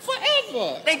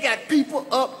 Forever. They got people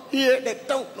up here that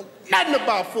don't know nothing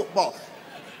about football.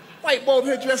 White boy up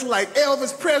here dressing like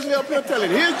Elvis Presley up here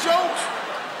telling his jokes.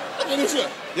 Look at this here.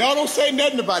 Y'all don't say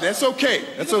nothing about it. That's okay.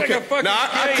 That's okay. Like now,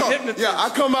 I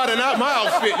come out in my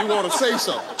outfit, you want to say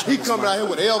something. He coming out here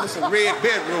with Elvis and red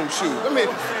bedroom shoes. Let me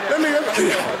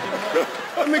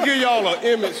Let me give y'all an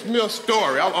Emmitt Smith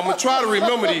story. I'm gonna try to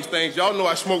remember these things. Y'all know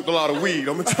I smoked a lot of weed.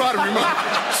 I'm gonna try to remember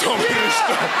some of this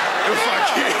stuff if I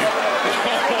can.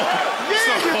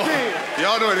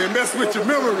 Y'all know it messes with your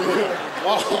memory.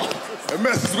 It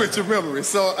messes with your memory.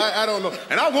 So I don't know.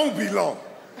 And I won't be long.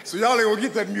 So y'all ain't gonna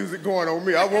get that music going on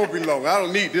me. I won't be long. I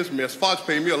don't need this mess. Fox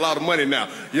pay me a lot of money now.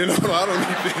 You know, I don't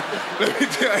need this. Let me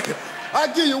tell you.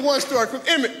 I'll give you one story. Because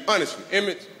Emmitt, honestly,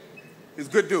 Emmitt is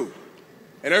a good dude.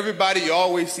 And everybody, you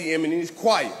always see Emmitt, and he's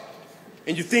quiet.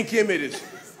 And you think Emmitt is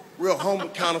real humble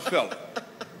kind of fella.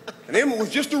 And Emmitt was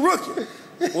just a rookie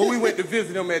when we went to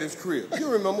visit him at his crib. You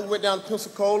remember, we went down to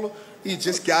Pensacola. He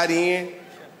just got in,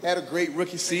 had a great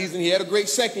rookie season. He had a great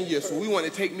second year, so we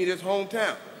wanted to take me to his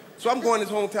hometown. So I'm going to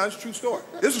his hometown. It's a true story.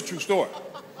 This is a true story.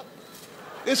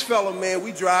 This fella, man,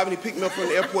 we driving. He picked me up from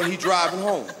the airport. He driving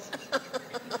home.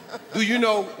 Do you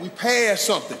know, we passed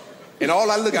something. And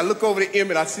all I look over to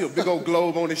Emmitt. I see a big old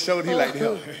globe on his shoulder. He like,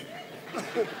 hell.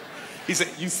 He said,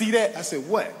 you see that? I said,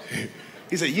 what?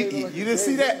 He said, you didn't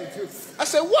see that? I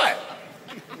said, what?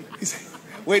 He said,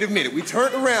 wait a minute. We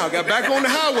turned around, got back on the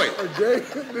highway.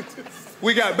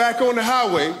 We got back on the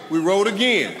highway. We rode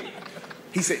again.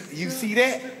 He said, you see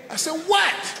that? I said,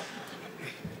 what?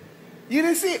 You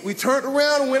didn't see it? We turned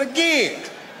around and went again.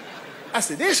 I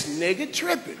said, this nigga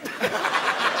tripping.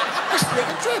 This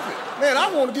nigga tripping. Man, I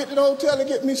want to get to the hotel and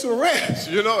get me some rest.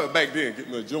 You know, back then, get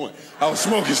me a joint. I was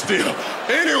smoking still.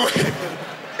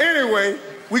 Anyway,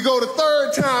 we go the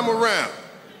third time around.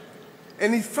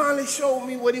 And he finally showed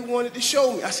me what he wanted to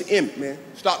show me. I said, Emmitt, man,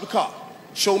 stop the car.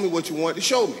 Show me what you wanted to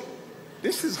show me.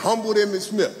 This is humbled Emmitt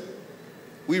Smith.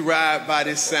 We ride by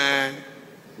this sign,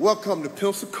 welcome to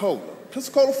Pensacola.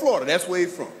 Pensacola, Florida, that's where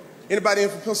he's from. Anybody in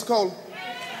from Pensacola?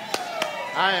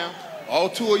 I am. All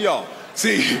two of y'all.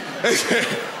 See,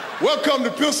 welcome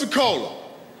to Pensacola,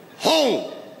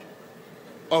 home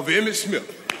of Emmitt Smith.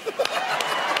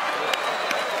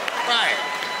 Right.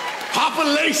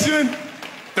 Population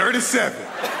 37.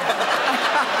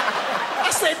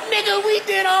 I said, nigga, we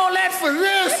did all that for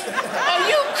this? Are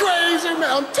you crazy,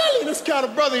 man? I'm telling you, this kind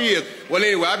of brother he is. Well,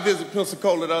 anyway, I visited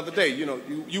Pensacola the other day. You know,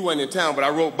 you weren't in town, but I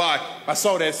rode by. I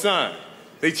saw that sign.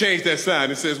 They changed that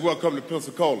sign. It says, welcome to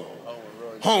Pensacola.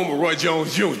 Home of Roy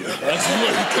Jones Jr. That's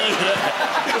what it says.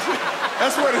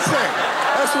 That's what it says.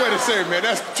 That's what it says, man.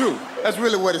 That's true. That's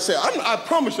really what it says. I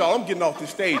promise y'all, I'm getting off this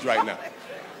stage right now.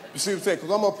 You see what I'm saying? Because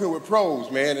I'm up here with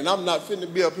pros, man, and I'm not finna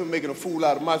be up here making a fool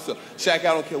out of myself. Shaq,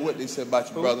 I don't care what they said about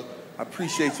you, brother. I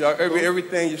appreciate you.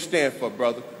 Everything you stand for,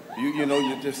 brother. You know,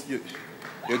 you're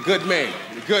a good man.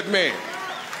 You're a good man.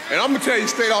 And I'm gonna tell you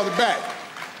straight off the bat,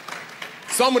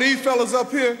 some of these fellas up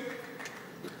here,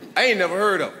 I ain't never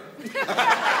heard of them. You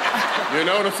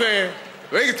know what I'm saying?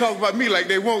 They can talk about me like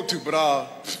they want to, but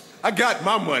I got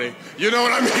my money. You know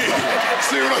what I mean?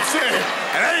 See what I'm saying?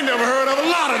 And I ain't never heard of a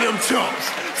lot of them chumps.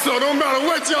 So no matter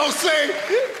what y'all say,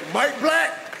 Mike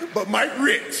Black, but Mike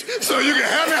Rich. So you can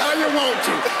have it how you want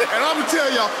to. And I'm gonna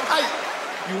tell y'all,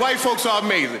 you white folks are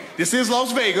amazing. This is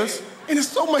Las Vegas, and there's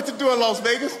so much to do in Las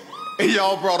Vegas. And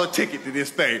y'all brought a ticket to this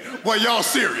thing. Boy, y'all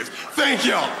serious. Thank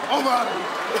y'all. I'm out of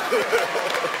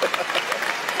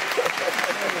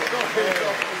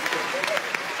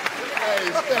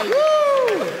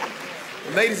Woo!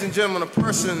 Ladies and gentlemen, a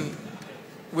person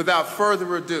without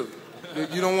further ado,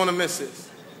 you don't want to miss this.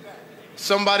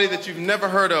 Somebody that you've never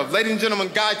heard of. Ladies and gentlemen,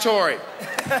 Guy Torrey.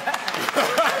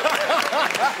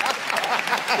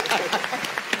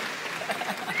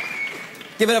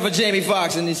 Give it up for Jamie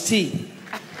Foxx and his teeth.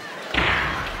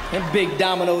 Them big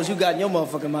dominoes you got in your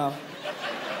motherfucking mouth.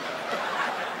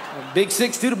 A big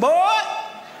 6 to the boy.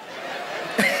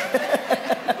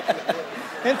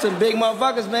 Them some big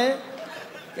motherfuckers, man.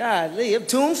 Golly, them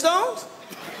tombstones?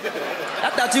 I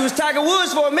thought you was Tiger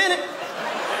Woods for a minute.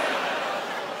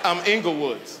 I'm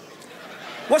Inglewoods.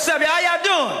 What's up, y'all? How y'all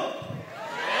doing?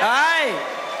 All right.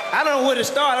 I don't know where to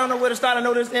start. I know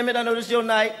this Emmitt. I know this your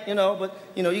night, you know, but,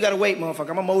 you know, you got to wait,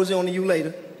 motherfucker. I'm going to mosey on to you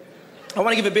later. I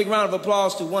want to give a big round of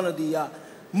applause to one of the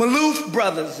Maloof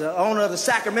brothers, owner of the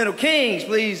Sacramento Kings.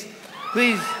 Please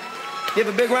give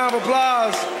a big round of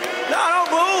applause. No, don't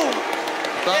boo.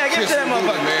 Yeah, give it to that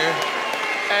motherfucker. Man.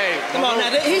 Hey, come on now.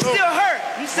 He's still hurt.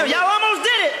 Y'all almost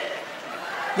did it.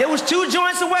 It was 2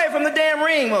 joints away from the damn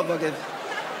ring, motherfucker.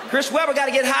 Chris Webber got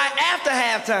to get high after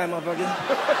halftime, motherfucker.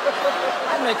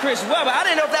 I mean, Chris Webber, I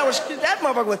didn't know if that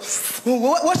motherfucker was,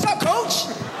 what's up, coach?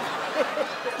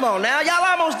 Come on now, y'all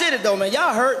almost did it though, man.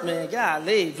 Y'all hurt, man.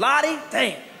 Golly. Vlade,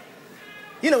 damn.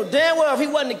 You know damn well if he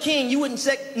wasn't the king, you wouldn't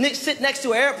sit next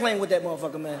to an airplane with that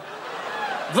motherfucker, man.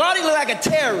 Vlade looked like a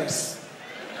terrorist.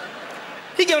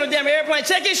 He get on a damn airplane,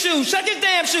 check his shoes, check his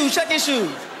damn shoes, check his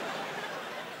shoes.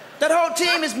 That whole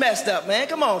team is messed up, man.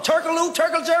 Come on. Turkaloo,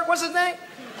 Turkle Jerk, what's his name?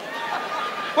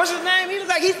 What's his name? He looks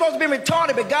like he's supposed to be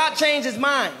retarded, but God changed his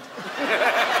mind. He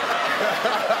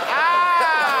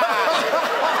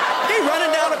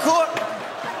running down the court.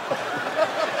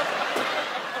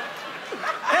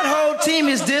 That whole team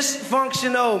is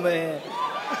dysfunctional, man.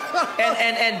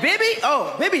 And Bibby,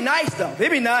 Bibby nice though.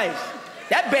 Bibby nice.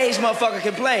 That beige motherfucker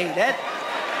can play. That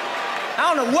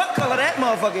I don't know what color that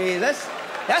motherfucker is.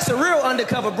 That's a real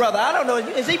undercover brother. I don't know.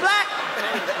 Is he black?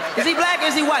 Is he black or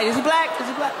is he white? Is he black? Is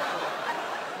he black?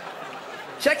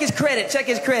 Check his credit. Check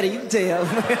his credit. You can tell.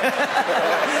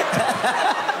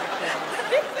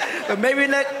 But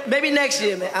maybe next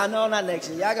year, man. I know not next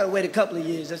year. Y'all gotta wait a couple of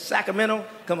years. That's Sacramento.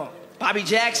 Come on. Bobby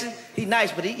Jackson. He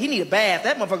nice, but he need a bath.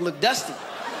 That motherfucker look dusty.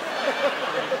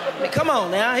 I mean, come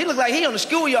on now. He look like he on the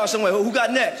schoolyard somewhere. Who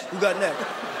got next? Who got next?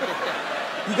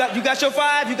 You got your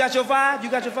five? You got your five?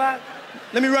 You got your five?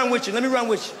 Let me run with you. Let me run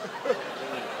with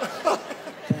you.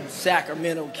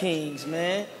 Sacramento Kings,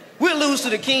 man. We'll lose to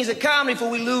the Kings of Comedy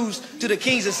before we lose to the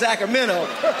Kings of Sacramento. All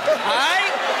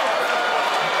right?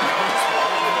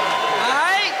 All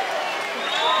right?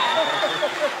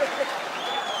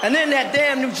 And then that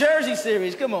damn New Jersey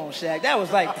series. Come on, Shaq. That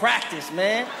was like practice,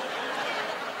 man.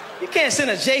 You can't send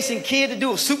a Jason Kidd to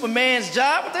do a Superman's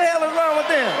job. What the hell is wrong with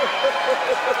them?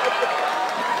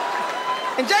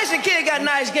 And Jason Kidd got a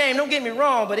nice game, don't get me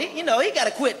wrong, but he got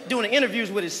to quit doing the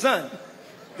interviews with his son.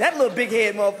 That little big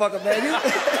head motherfucker, man.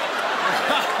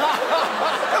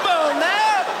 Come on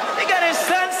now. He got his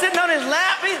son sitting on his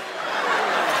lap.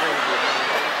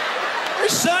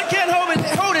 His son can't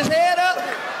hold his head up.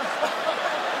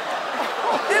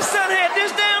 His son had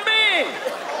this damn big.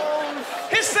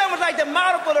 His son was like the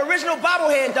model for the original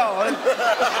bobblehead doll.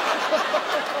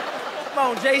 Come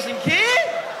on, Jason Kidd.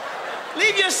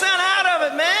 Leave your son out of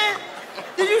it, man.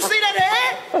 Did you see that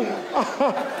head?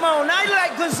 Come on, now you look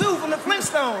like Gazoo from the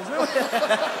Flintstones.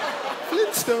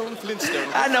 Flintstone.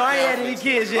 I know, I ain't had any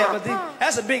kids yet, but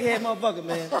that's a big head motherfucker,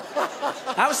 man.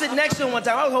 I was sitting next to him one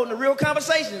time. I was holding a real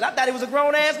conversation. I thought he was a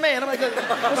grown-ass man. I'm like, what's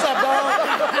up, dog?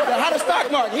 How the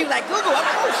stock market? He was like, Google. I'm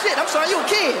like, oh, shit, I'm sorry, you a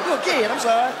kid. I'm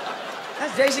sorry.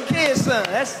 That's Jason Kidd's son.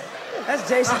 That's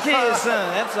Jason Kidd's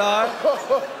son. That's all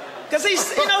right. Because he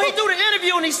do the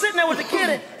interview and he's sitting there with the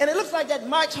kid and it looks like that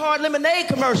Mike's Hard Lemonade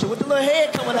commercial with the little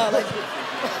head coming out like,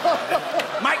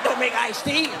 Mike don't make iced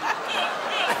tea.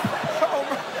 Oh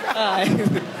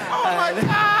my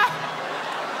God.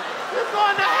 You're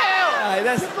going to hell.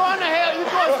 You're going to hell.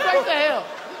 You're going straight to hell.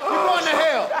 You're going to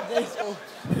hell.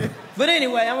 But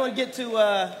anyway, I want to get to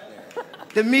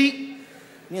the meat.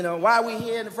 Why we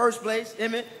here in the first place.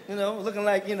 Emmitt, looking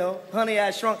like, Honey,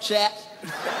 I Shrunk Shaq.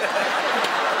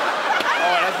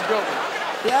 Oh, that's a good one.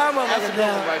 Yeah, I'm That's a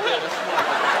good one right there.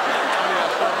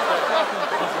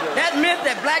 That myth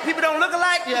that black people don't look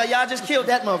alike, yeah, y'all just killed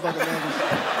that motherfucker, man.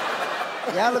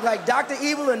 Y'all look like Dr.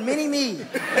 Evil and Mini-Me.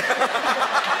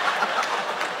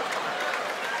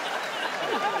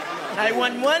 I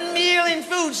want 1 meal in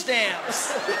food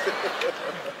stamps.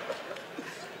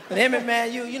 But Emmitt,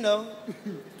 man, you know,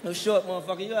 no short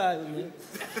motherfucker, you all right with me.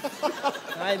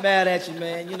 I ain't mad at you,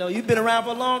 man. You've been around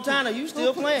for a long time, and you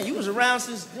still playing. You was around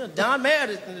since Don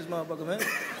Meredith and this motherfucker, man.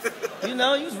 You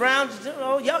was around,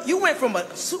 you went from how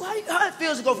it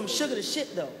feels to go from sugar to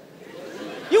shit, though.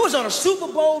 You was on a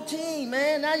Super Bowl team,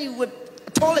 man. Now you with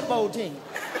a toilet bowl team.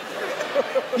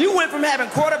 You went from having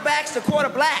quarterbacks to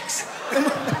quarterblacks.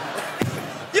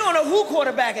 You don't know who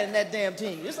quarterbacking in that damn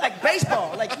team. It's like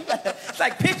baseball. It's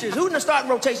like pitchers. Who's in the starting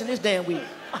rotation this damn week?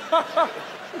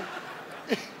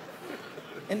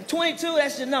 And 22,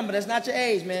 that's your number. That's not your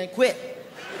age, man. Quit.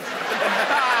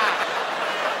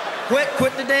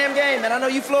 Quit the damn game, man. I know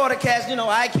you Florida cats,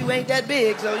 IQ ain't that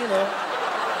big, so, Y'all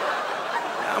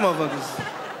motherfuckers.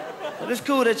 But it's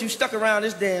cool that you stuck around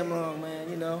this damn long,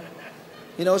 man,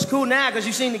 It's cool now because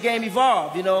you've seen the game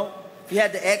evolve, You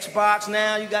had the Xbox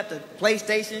now, you got the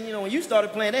PlayStation. When you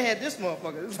started playing, they had this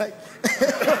motherfucker. It's like...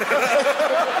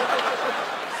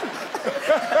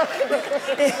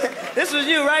 This was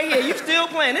you right here. You still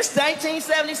playing. This is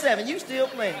 1977. You still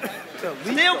playing.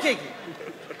 Still kicking.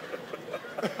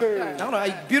 I don't know,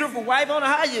 your beautiful wife, I don't know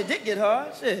how your dick get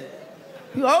hard. Shit.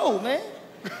 You old, man.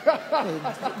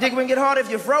 Dick wouldn't get hard if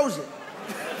you're frozen.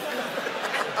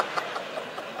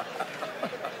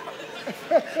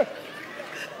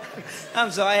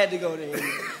 I'm sorry, I had to go there.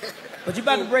 But you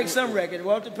about to break some record.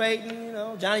 Walter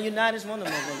Payton, Johnny Unitas, one of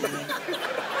them motherfuckers, man.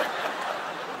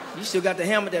 You still got the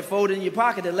helmet that folded in your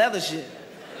pocket, the leather shit.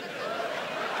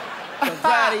 I'm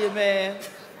proud of you, man.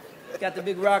 Got the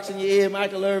big rocks in your ear,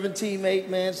 Michael Irvin, teammate,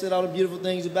 man. Said all the beautiful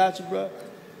things about you, bro.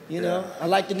 I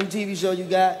like the new TV show you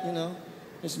got,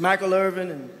 It's Michael Irvin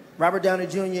and Robert Downey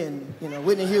Jr. and, you know,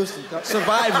 Whitney Houston.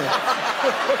 Survivor.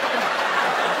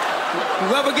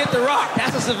 Whoever get the rock,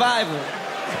 that's a survivor.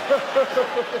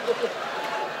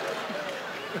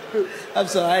 I'm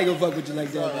sorry, I ain't gonna fuck with you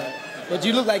like that, man. But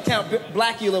you look like Count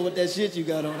Blackula with that shit you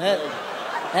got on.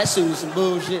 That suit is some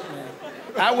bullshit, man.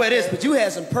 I wear this, but you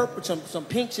had some purple, some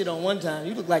pink shit on one time.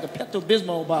 You look like a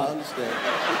Pepto-Bismol bottle. I understand.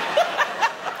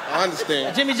 I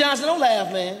understand. Jimmy Johnson, don't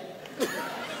laugh, man.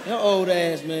 Your old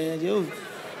ass, man. You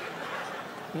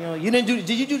know, you didn't do.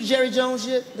 Did you do the Jerry Jones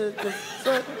shit?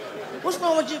 What's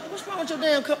wrong with you? What's wrong with your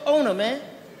damn owner, man?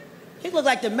 He look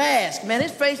like the Mask, man.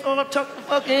 His face all up tucked the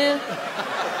fuck in.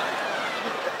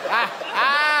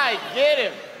 I get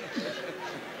him.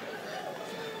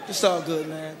 It's all good,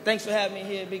 man. Thanks for having me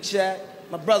here, Big Shaq.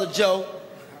 My brother Joe.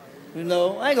 You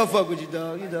know, I ain't gonna fuck with you,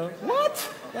 dog. You know.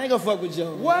 What? I ain't gonna fuck with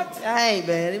Joe. What? I ain't,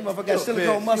 man. This motherfucker got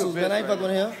silicone muscles, man. I ain't fucking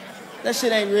with him. That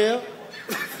shit ain't real.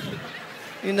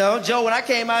 You know, Joe, when I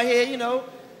came out here, you know,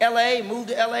 L.A., moved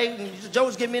to L.A., and Joe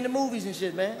was getting me in the movies and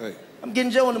shit, man. Hey. I'm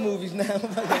getting Joe in the movies now. Oh,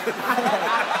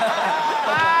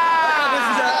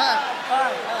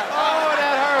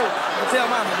 that hurt. Tell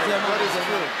mama.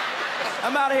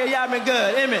 I'm out of here. Y'all been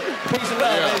good. Emmitt, peace and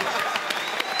love, baby.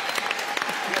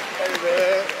 Hey,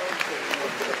 man.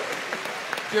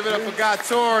 Give it up for God,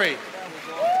 Tory.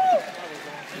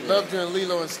 Loved you in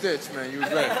Lilo and Stitch, man. You was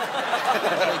great. God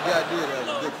did have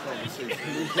a good conversation.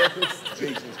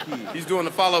 Jason's kid. He's doing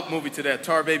the follow-up movie to that,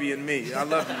 Tar Baby and Me. I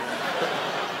love you, man.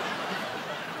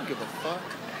 I don't give a fuck.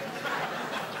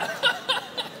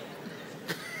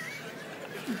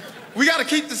 We got to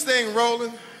keep this thing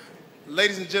rolling.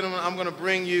 Ladies and gentlemen, I'm going to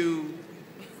bring you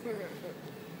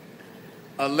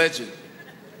a legend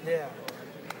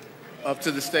up to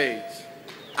the stage.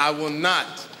 I will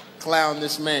not clown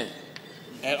this man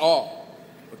at all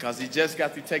because he just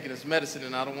got through taking his medicine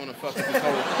and I don't want to fuck with his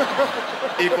whole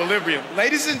equilibrium.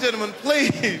 Ladies and gentlemen,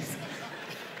 please,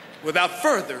 without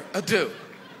further ado,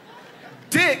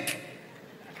 Dick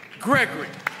Gregory.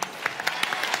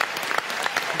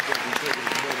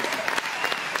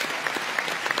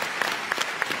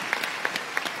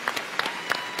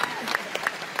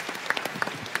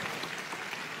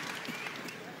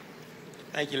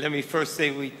 Thank you. Let me first say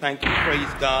we thank and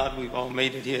praise God. We've all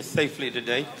made it here safely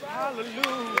today. Hallelujah.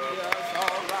 It's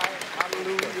all right.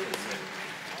 Hallelujah.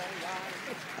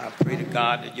 I pray to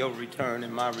God that your return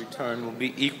and my return will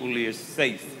be equally as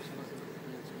safe.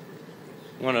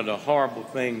 One of the horrible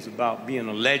things about being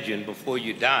a legend before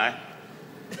you die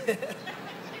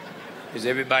is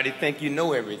everybody think you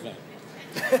know everything.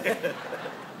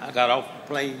 I got off the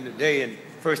plane today and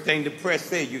first thing the press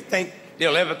said, you think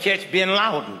they'll ever catch Bin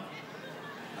Laden?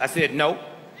 I said, no.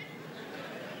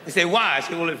 They said, why? I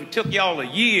said, well, if it took y'all a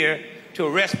year to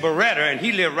arrest Beretta and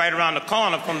he lived right around the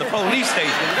corner from the police station.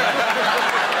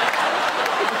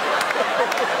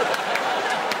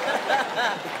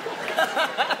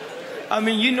 I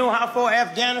mean, you know how far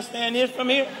Afghanistan is from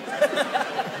here?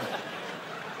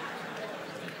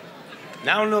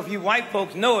 Now, I don't know if you white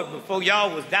folks know it, before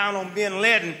y'all was down on Bin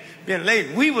Laden,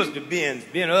 we was the Bins.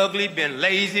 Been ugly, been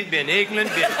lazy, been ignorant,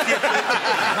 been stupid,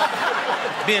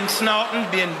 been snorting,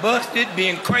 been busted,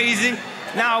 been crazy.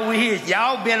 Now we here.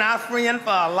 Y'all been our friend for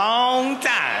a long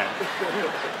time.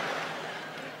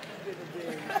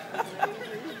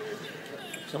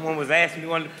 Someone was asking me,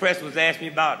 one of the press was asking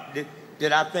me about,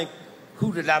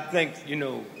 who did I think, you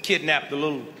know, kidnapped the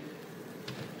little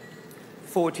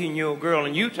 14-year-old girl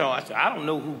in Utah? I said, I don't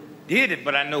know who did it,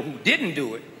 but I know who didn't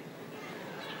do it.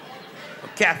 A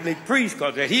Catholic priest,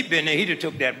 because had he been there, he'd have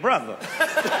took that brother.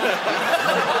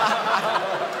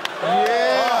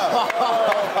 Yeah.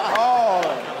 Oh,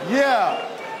 yeah.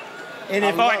 And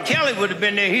if R. Kelly would have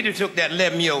been there, he'd have took that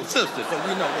 11-year-old sister. So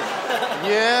we know this.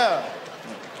 Yeah.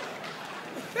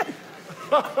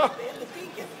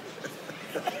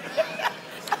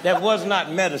 That was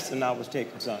not medicine I was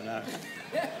taking, son.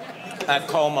 I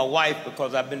called my wife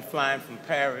because I've been flying from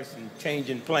Paris and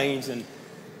changing planes, and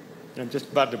I'm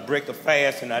just about to break a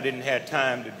fast, and I didn't have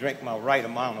time to drink my right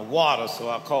amount of water, so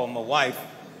I called my wife.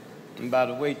 And by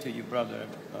the way, to you, brother,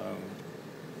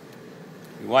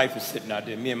 your wife is sitting out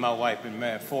there. Me and my wife been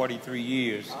married 43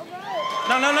 years. No.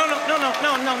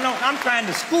 I'm trying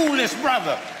to school this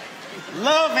brother.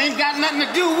 Love ain't got nothing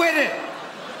to do with it.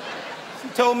 She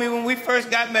told me when we first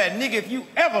got married, nigga, if you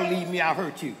ever leave me, I'll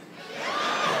hurt you.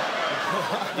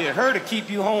 Get her to keep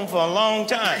you home for a long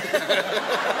time.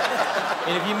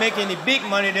 And if you make any big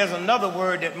money, there's another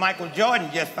word that Michael Jordan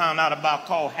just found out about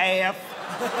called half.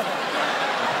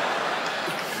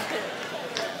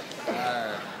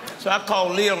 So I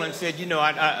called Lil and said, you know,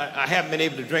 I haven't been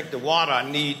able to drink the water I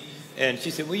need And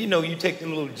she said, well, you know, you take the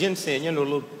little ginseng, you know,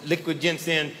 little liquid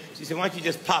ginseng. She said, why don't you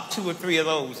just pop 2 or 3 of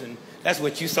those? And that's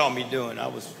what you saw me doing. I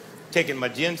was taking my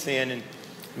ginseng, and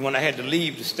when I had to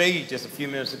leave the stage just a few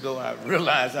minutes ago, I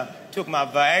realized I took my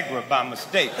Viagra by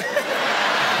mistake.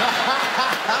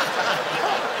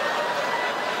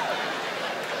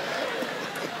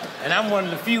 And I'm one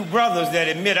of the few brothers that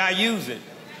admit I use it.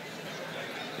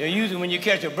 They're usually when you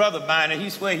catch a brother buying it, he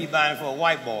swear he's buying it for a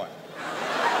white boy.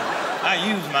 I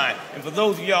use mine. And for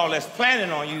those of y'all that's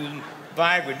planning on using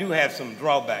Viagra, do have some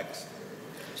drawbacks.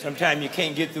 Sometimes you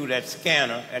can't get through that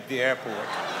scanner at the airport.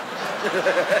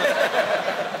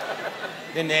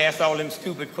 Then they ask all them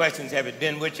stupid questions. Have it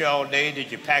been with you all day?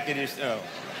 Did you pack it? Oh.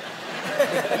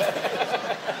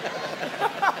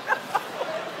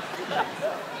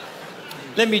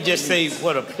 Let me just say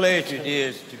what a pleasure it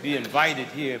is to be invited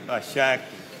here by Shaq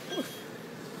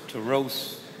to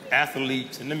roast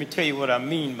athletes. And let me tell you what I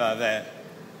mean by that.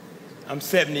 I'm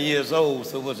 70 years old,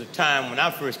 so it was a time when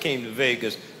I first came to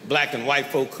Vegas, black and white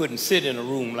folk couldn't sit in a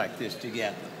room like this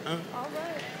together. Huh? All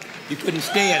right. You couldn't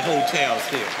stay at hotels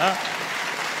here, huh?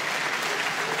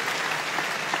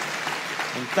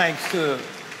 And thanks to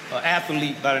an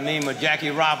athlete by the name of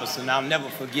Jackie Robinson, I'll never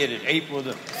forget it, April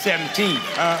the 17th,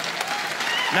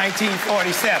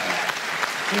 1947.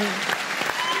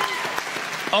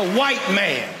 A white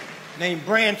man named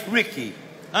Branch Rickey,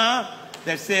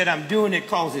 that said, I'm doing it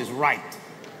because it's right.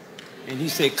 And he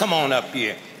said, come on up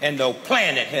here. And the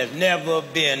planet has never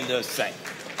been the same.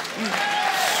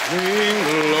 Swing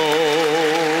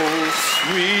low,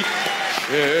 sweet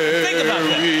chariot.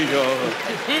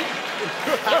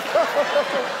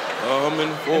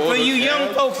 And for you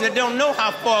young folks that don't know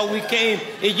how far we came,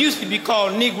 it used to be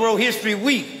called Negro History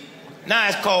Week. Now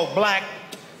it's called Black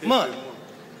Month.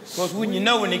 Of course, wouldn't you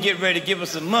know when they get ready to give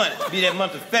us a month, it'd be that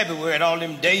month of February and all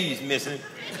them days missing.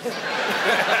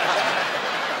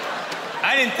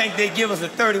 I didn't think they'd give us a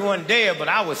 31-dayer, but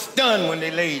I was stunned when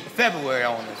they laid February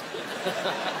on us.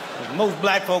 Most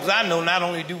black folks I know, not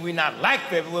only do we not like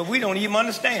February, we don't even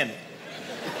understand it.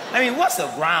 I mean, what's a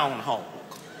groundhog?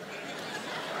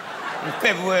 On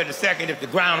February the 2nd, if the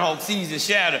groundhog sees the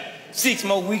shadow, 6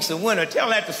 more weeks of winter, tell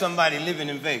that to somebody living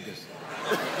in Vegas.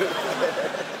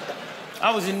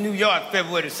 I was in New York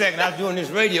February the 2nd. I was doing this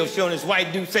radio show, and this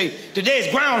white dude say,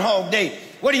 today's Groundhog Day.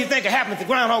 What do you think will happen if the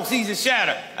groundhog sees his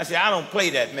shadow? I said, I don't play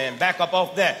that, man. Back up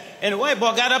off that. And the white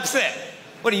boy got upset.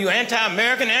 What are you,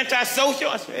 anti-American,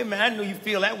 anti-social? I said, hey, man, I know you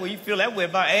feel that way. You feel that way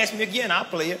about it. Ask me again, I'll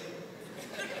play it.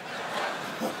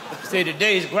 I said,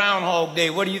 today's Groundhog Day.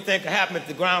 What do you think will happen if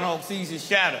the groundhog sees his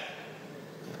shadow?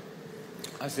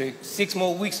 I said, 6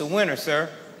 more weeks of winter, sir.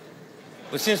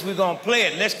 But since we're going to play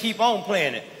it, let's keep on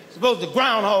playing it. Suppose the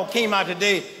groundhog came out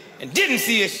today and didn't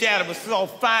see his shadow, but saw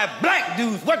 5 black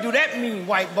dudes. What do that mean,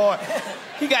 white boy?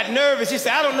 He got nervous. He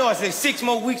said, I don't know. I said, 6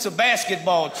 more weeks of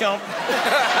basketball, chump.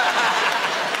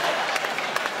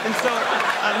 And so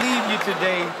I leave you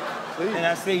today, and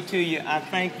I say to you, I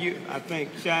thank you. I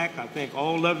thank Shaq. I thank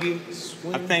all of you.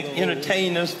 I thank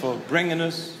entertainers for bringing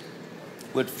us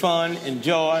with fun and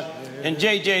joy. And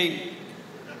JJ,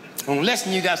 unless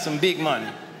you got some big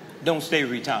money, don't stay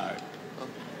retired.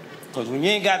 Because when you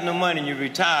ain't got no money and you're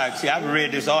retired, see, I've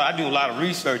read this all, I do a lot of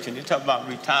research, and they talk about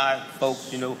retired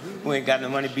folks, you know, who ain't got no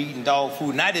money, be eating dog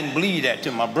food. And I didn't believe that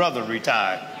till my brother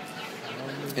retired.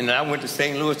 And I went to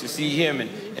St. Louis to see him, and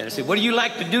I said, what do you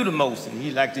like to do the most? And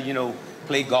he liked to, you know,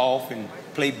 play golf and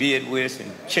play bid whist and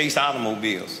chase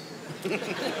automobiles.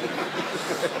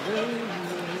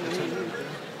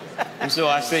 And so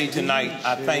I say tonight,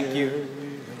 I thank you.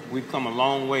 We've come a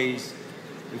long ways.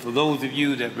 And for those of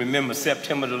you that remember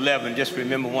September 11th, just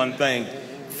remember one thing.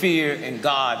 Fear and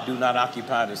God do not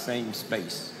occupy the same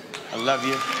space. I love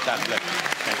you. God bless you.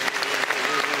 Thank you.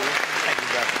 Thank you,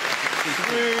 brother.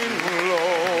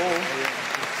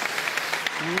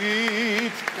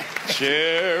 Sweet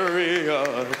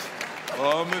chariot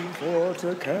coming for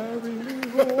to carry me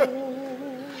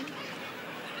home.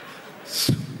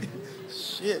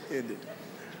 Shit, isn't it?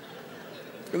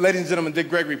 Ladies and gentlemen, Dick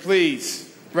Gregory,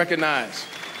 please recognize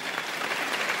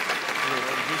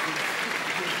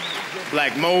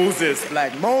Black Moses.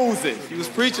 Black Moses. He was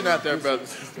preaching out there,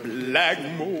 brothers. Black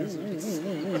Moses,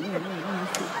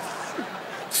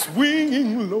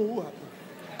 swinging low.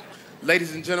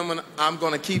 Ladies and gentlemen, I'm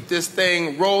going to keep this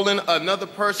thing rolling. Another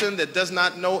person that does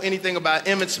not know anything about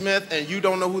Emmitt Smith, and you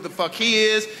don't know who the fuck he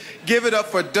is, give it up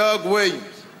for Doug Williams.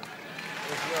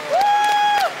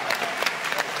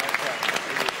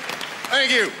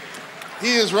 Thank you.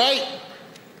 He is right.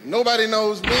 Nobody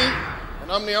knows me,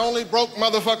 and I'm the only broke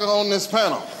motherfucker on this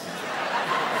panel.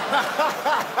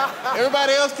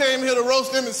 Everybody else came here to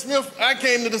roast Emmitt Smith. I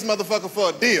came to this motherfucker for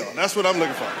a deal. That's what I'm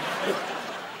looking for.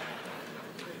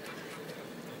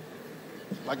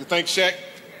 I'd like to thank Shaq.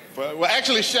 Well,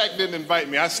 actually, Shaq didn't invite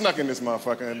me. I snuck in this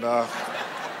motherfucker and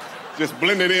just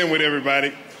blended in with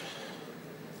everybody.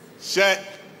 Shaq,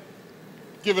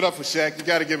 give it up for Shaq. You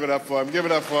got to give it up for him. Give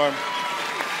it up for him.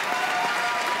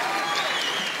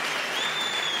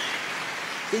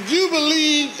 Could you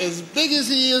believe, as big as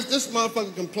he is, this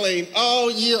motherfucker complained all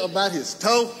year about his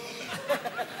toe?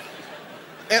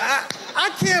 And I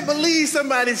can't believe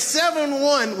somebody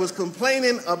 7'1" was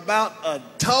complaining about a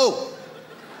toe.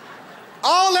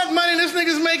 All that money this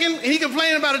nigga's making, he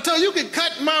complaining about a toe. You could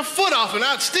cut my foot off and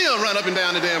I'd still run up and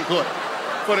down the damn court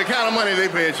for the kind of money they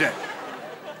pay Shaq.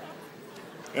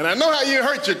 And I know how you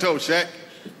hurt your toe, Shaq.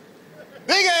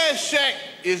 Big ass Shaq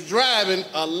is driving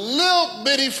a little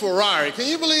bitty Ferrari. Can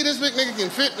you believe this big nigga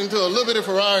can fit into a little bitty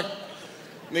Ferrari?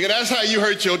 Nigga, that's how you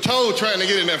hurt your toe trying to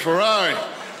get in that Ferrari.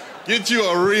 Get you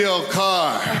a real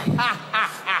car.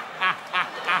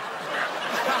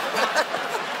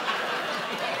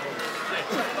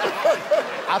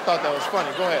 I thought that was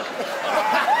funny. Go ahead.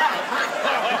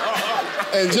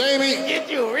 And Jamie. Get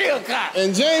you a real car.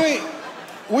 And Jamie,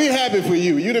 we happy for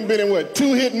you. You done been in what,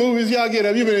 2 hit movies? Y'all get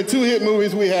up. You been in 2 hit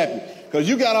movies, we happy. Because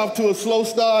you got off to a slow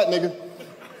start, nigga.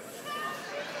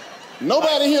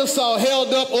 Nobody here saw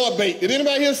Held Up or Bait. Did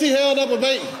anybody here see Held Up or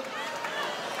Bait?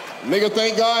 Nigga,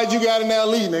 thank God you got in our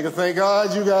league, nigga. Thank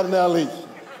God you got in our league.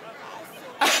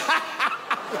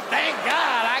 Thank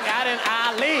God I got in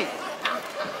our league.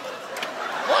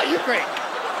 Boy, you crazy.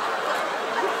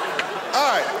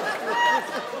 All right.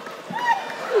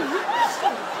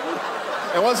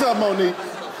 And what's up, Monique?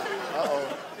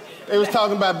 Uh-oh. They was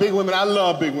talking about big women. I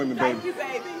love big women, baby. Thank you,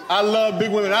 baby. I love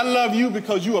big women. I love you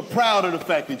because you are proud of the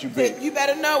fact that you big. You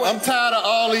better know it. I'm tired of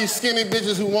all these skinny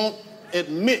bitches who won't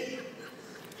admit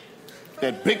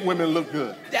that big women look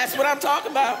good. That's what I'm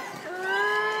talking about.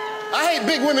 I hate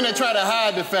big women that try to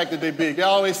hide the fact that they're big. They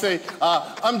always say,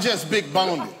 I'm just big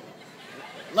boned.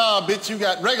 Nah, bitch, you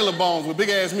got regular bones with big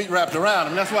ass meat wrapped around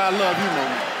them. That's why I love you,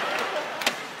 Monique.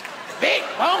 Big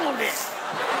boned.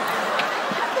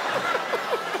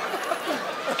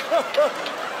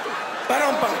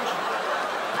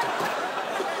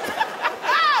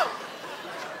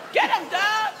 Get him,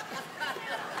 dog.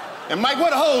 And Mike, where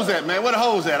the hoes at, man? Where the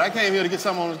hoes at? I came here to get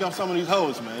some of these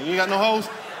hoes, man. You ain't got no hoes?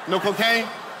 No cocaine?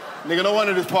 Nigga, no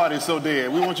wonder this party is so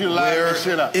dead. We want you to liven this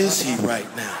shit up. Where is he right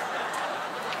now?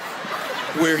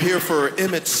 We're here for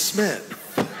Emmitt Smith.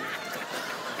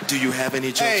 Do you have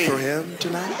any jokes for him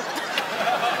tonight?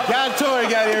 God Tory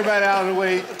got everybody out of the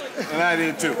way, and I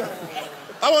did too.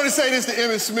 I want to say this to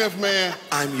Emmitt Smith, man.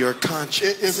 I'm your conscience.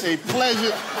 It is a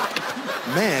pleasure.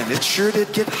 Man, it sure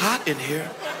did get hot in here.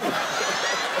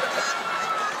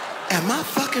 Am I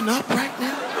fucking up right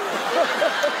now?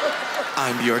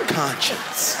 I'm your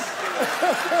conscience.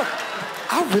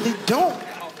 I really don't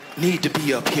need to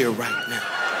be up here right now.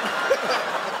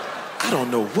 I don't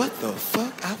know what the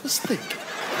fuck I was thinking.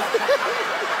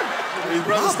 These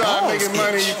brothers start making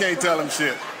money, you can't tell them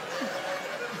shit.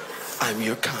 I'm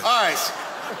your conscience. All right.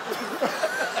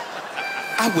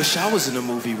 I wish I was in a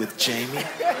movie with Jamie.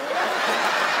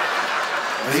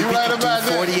 Maybe You're right about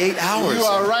 48 hours. You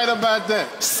are right about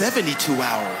that. 72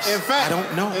 hours. In fact, I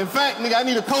don't know. In fact, nigga, I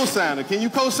need a cosigner. Can you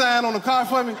cosign on the car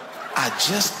for me? I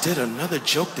just did another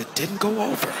joke that didn't go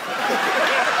over.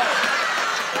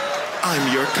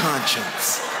 I'm your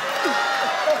conscience.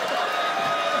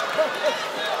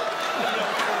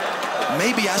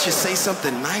 Maybe I should say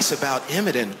something nice about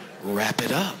Emmitt and wrap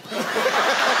it up.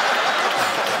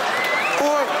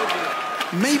 Or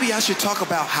maybe I should talk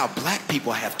about how black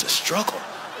people have to struggle.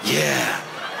 Yeah,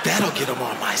 that'll get them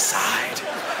on my side.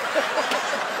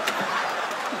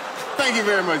 Thank you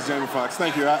very much, Jamie Foxx.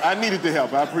 Thank you. I needed the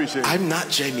help. I appreciate it. I'm not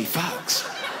Jamie Foxx.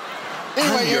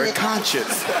 Anyway, I'm your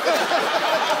conscience.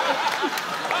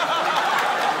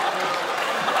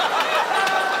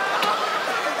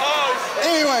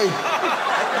 Anyway.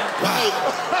 Wow.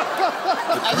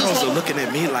 The girls are looking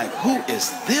at me like, who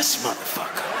is this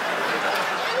motherfucker?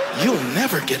 You'll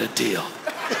never get a deal.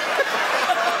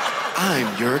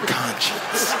 I'm your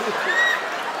conscience.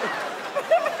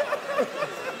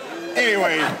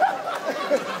 Anyway,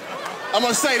 I'm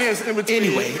gonna say this in between.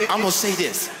 Anyway, I'm gonna say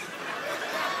this.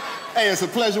 Hey, it's a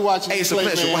pleasure watching you. Hey, it's a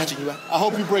pleasure watching you. I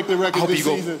hope you break the record this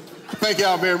season. Thank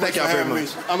y'all very much for having me.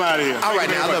 I'm out of here. All right,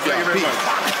 now, I love y'all. Thank you very much.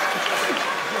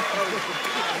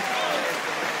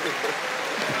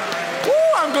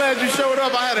 Woo, I'm glad you showed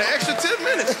up. I had an extra 10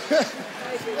 minutes.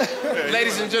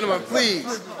 Ladies and gentlemen, please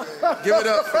give it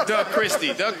up for Doug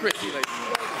Christie. Doug Christie, ladies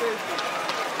and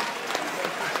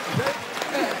gentlemen.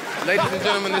 Ladies and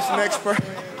gentlemen,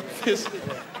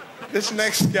 this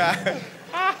next guy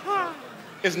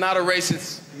is not a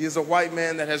racist. He is a white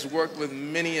man that has worked with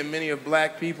many and many of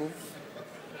black people.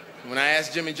 When I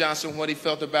asked Jimmy Johnson what he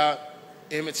felt about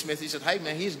Emmitt Smith, he said, hey,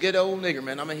 man, he's a good old nigger,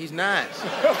 man. I mean, he's nice.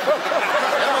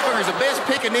 That motherfucker's the best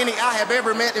pickaninny I have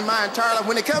ever met in my entire life.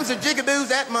 When it comes to jigadoos,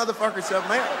 that motherfucker's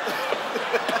something else.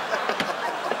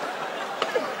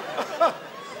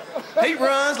 He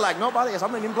runs like nobody else. I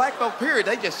mean, in black folk, period,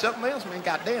 they just something else, man.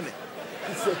 God damn it.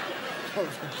 This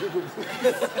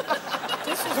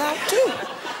is out, too.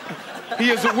 He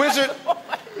is a wizard.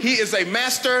 He is a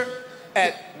master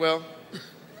at, well,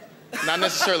 not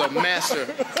necessarily a master.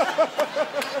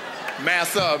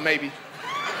 Master, maybe.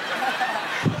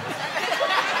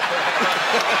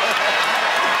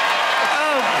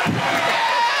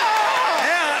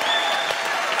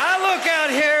 I look out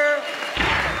here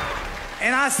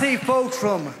and I see folks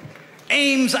from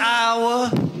Ames,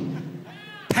 Iowa,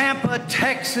 Pampa,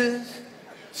 Texas,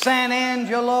 San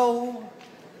Angelo.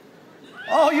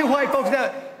 All you white folks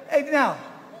now, hey, now,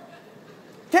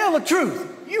 tell the truth.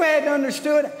 You hadn't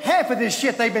understood half of this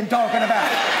shit they've been talking about.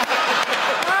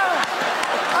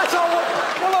 I saw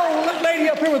a little lady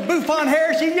up here with bouffant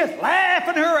hair. She just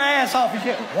laughing her ass off and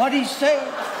shit. What'd he say?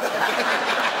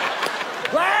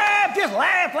 Laugh, just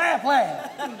laugh, laugh,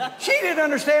 laugh. She didn't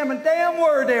understand a damn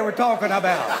word they were talking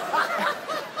about.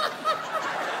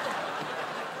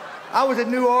 I was in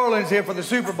New Orleans here for the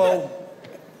Super Bowl.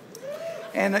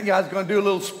 And I was going to do a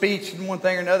little speech and one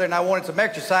thing or another, and I wanted some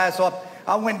exercise, so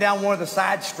I went down one of the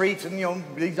side streets, and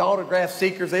these autograph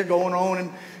seekers, they're going on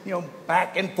and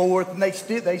back and forth, and they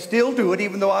still do it,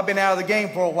 even though I've been out of the game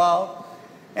for a while.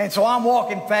 And so I'm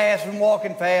walking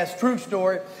fast. True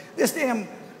story. This damn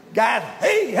guy,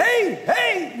 hey,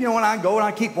 when I go and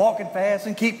I keep walking fast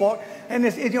and keep walking, and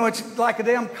it's like a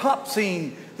damn cop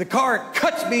scene. The car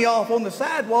cuts me off on the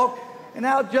sidewalk, and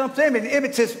out jumps Emmitt. And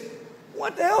Emmitt says,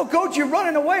 "What the hell, Coach? You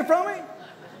running away from me?"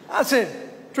 I said,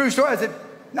 true story. I said,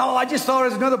 "No, I just thought it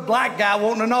was another black guy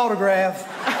wanting an autograph."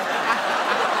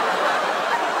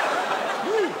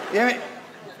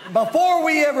 Before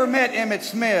we ever met Emmitt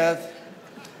Smith,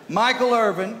 Michael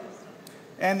Irvin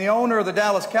and the owner of the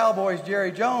Dallas Cowboys,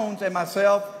 Jerry Jones, and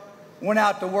myself went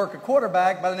out to work a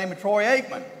quarterback by the name of Troy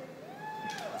Aikman.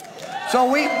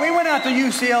 So we went out to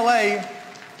UCLA,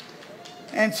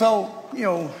 and so,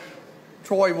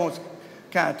 Troy wants to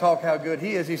kind of talk how good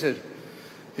he is. He said,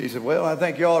 "Well, I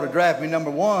think you ought to draft me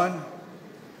number 1.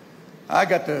 I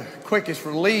got the quickest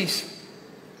release.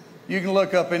 You can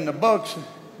look up in the books,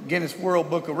 Guinness World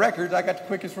Book of Records, I got the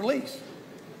quickest release."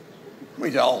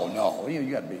 We said, "Oh, no, you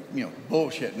got to be,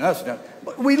 bullshitting us now."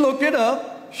 But we looked it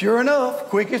up. Sure enough,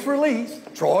 quickest release,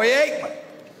 Troy Aikman.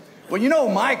 Well,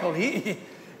 Michael, he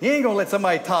ain't going to let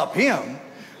somebody top him.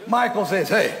 Michael says,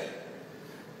 "Hey,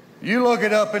 you look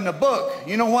it up in the book.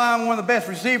 You know why I'm one of the best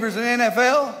receivers in the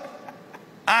NFL?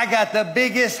 I got the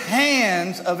biggest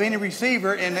hands of any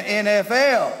receiver in the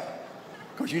NFL."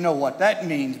 Of course, you know what that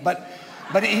means. But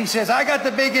he says, "I got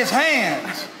the biggest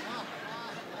hands."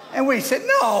 And we said,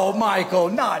 "No, Michael,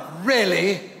 not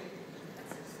really."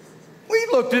 We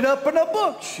looked it up in the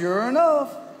book. Sure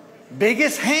enough,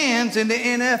 biggest hands in the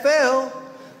NFL,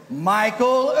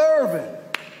 Michael Irvin,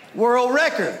 world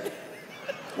record.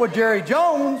 Well, Jerry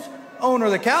Jones, owner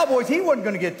of the Cowboys, he wasn't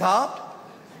going to get topped.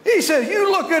 He says, "You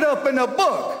look it up in the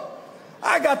book.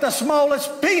 I got the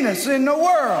smallest penis in the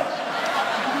world."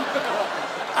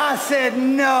 I said,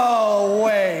 "No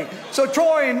way." So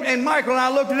Troy and Michael and I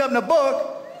looked it up in the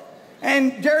book,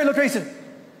 and Jerry looked at me and said,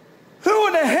 "Who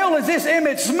in the hell is this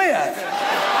Emmitt Smith?"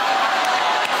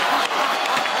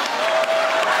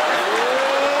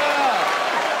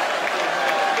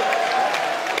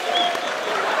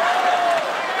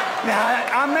 Now,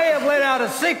 I may have let out a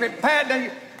secret, Pat.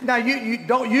 Now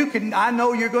I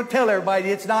know you're going to tell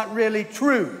everybody it's not really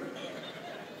true.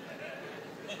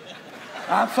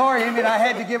 I'm sorry, Emmitt, I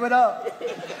had to give it up.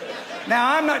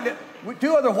 Now, I'm not,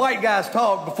 2 other white guys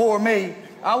talked before me.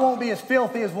 I won't be as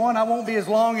filthy as one. I won't be as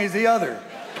long as the other.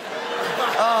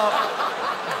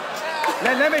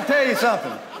 Let me tell you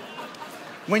something.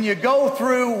 When you go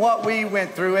through what we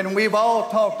went through, and we've all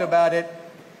talked about it,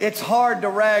 it's hard to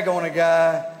rag on a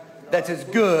guy that's as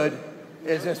good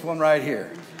as this one right here.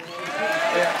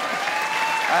 Yeah.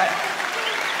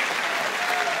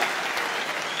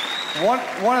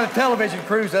 One of the television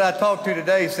crews that I talked to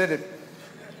today said that,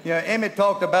 Emmitt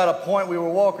talked about a point we were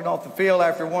walking off the field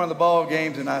after one of the ball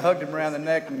games, and I hugged him around the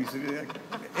neck, and he said,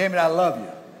 "Emmitt, I love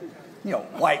you.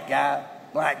 White guy,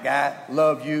 black guy,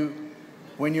 love you.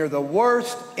 When you're the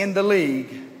worst in the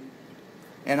league,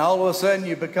 and all of a sudden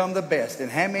you become the best." And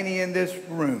how many in this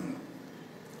room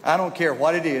I don't care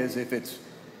what it is, if it's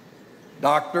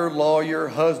doctor, lawyer,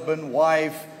 husband,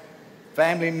 wife,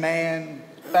 family man,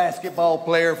 basketball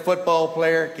player, football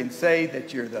player, can say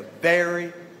that you're the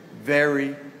very,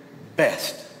 very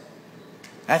best.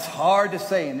 That's hard to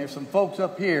say, and there's some folks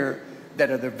up here that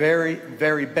are the very,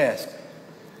 very best.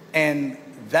 And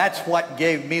that's what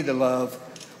gave me the love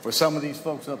for some of these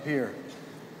folks up here.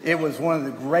 It was one of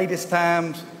the greatest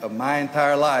times of my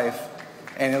entire life,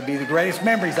 and it'll be the greatest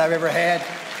memories I've ever had.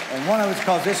 And one of it's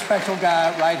because this special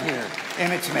guy right here,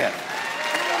 Emmitt Smith.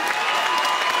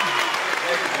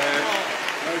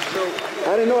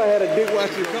 I didn't know I had a dick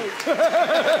watching coach.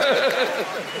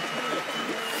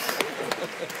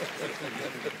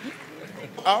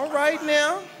 All right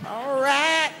now. All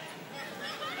right.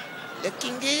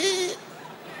 Looking good.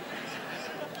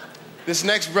 This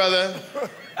next brother,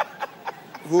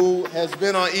 who has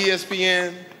been on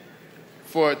ESPN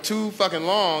for too fucking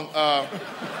long,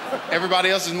 everybody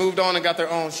else has moved on and got their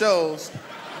own shows.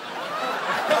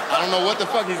 I don't know what the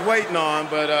fuck he's waiting on,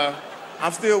 but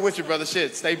I'm still with you, brother.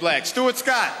 Shit, stay black. Stuart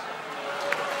Scott.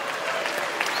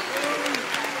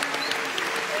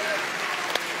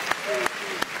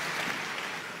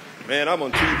 Man, I'm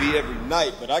on TV every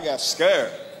night, but I got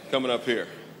scared coming up here.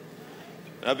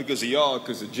 Not because of y'all,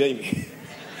 because of Jamie.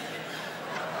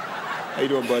 How you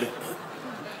doing, buddy?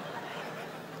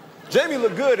 Jamie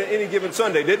looked good at any given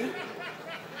Sunday, didn't he?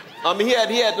 I mean, he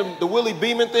had the Willie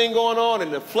Beeman thing going on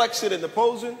and the flexing and the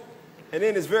posing. And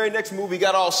then his very next move, he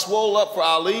got all swole up for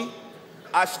Ali.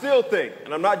 I still think,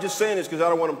 and I'm not just saying this because I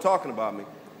don't want him talking about me,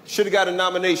 should have got a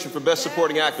nomination for Best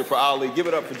Supporting Actor for Ali. Give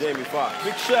it up for Jamie Foxx.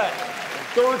 Big Shaq,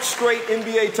 third straight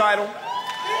NBA title.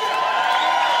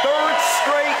 Third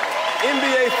straight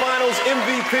NBA Finals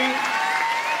MVP.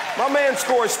 My man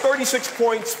scores 36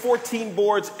 points, 14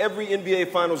 boards every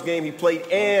NBA Finals game he played,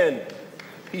 and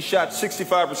he shot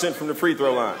 65% from the free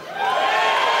throw line.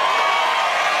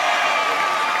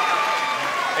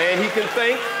 And he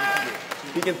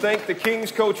can thank the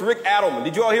Kings coach Rick Adelman.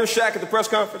 Did you all hear Shaq at the press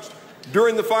conference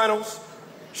during the finals?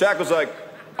 Shaq was like,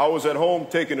 I was at home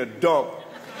taking a dump.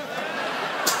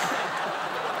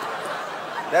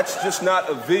 That's just not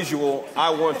a visual I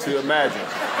want to imagine.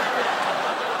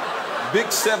 Big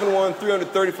 7'1",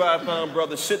 335-pound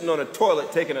brother sitting on a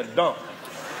toilet taking a dump.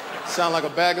 Sound like a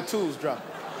bag of tools dropping.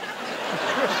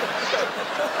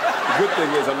 The good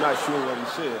thing is I'm not sure what he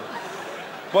said.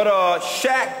 But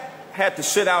Shaq had to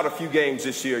sit out a few games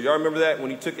this year. Y'all remember that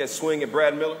when he took that swing at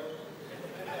Brad Miller?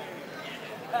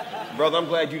 Brother, I'm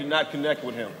glad you did not connect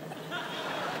with him.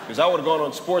 Because I would have gone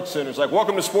on SportsCenter. It's like,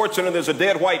 welcome to SportsCenter, there's a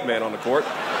dead white man on the court.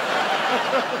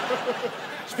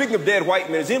 Speaking of dead white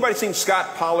men, has anybody seen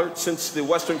Scott Pollard since the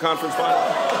Western Conference Final?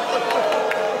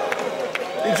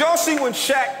 Did y'all see when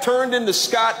Shaq turned into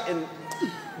Scott and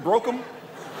broke him?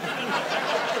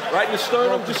 Right in the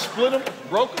sternum, just split him,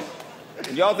 broke him?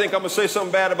 And y'all think I'm gonna say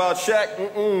something bad about Shaq?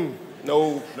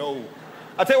 No.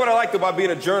 I'll tell you what I liked about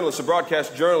being a journalist, a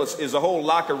broadcast journalist, is the whole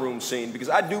locker room scene. Because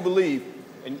I do believe,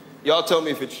 and y'all tell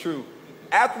me if it's true,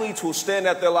 athletes will stand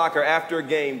at their locker after a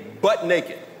game butt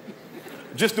naked.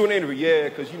 Just doing an interview, yeah,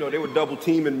 because, you know, they were double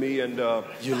teaming me and...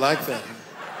 you like that?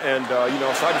 And, you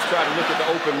know, so I just tried to look at the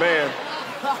open man.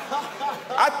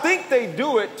 I think they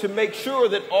do it to make sure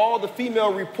that all the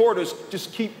female reporters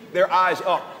just keep their eyes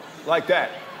up like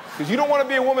that. Because you don't want to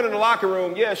be a woman in the locker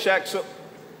room. Yeah, Shaq, so...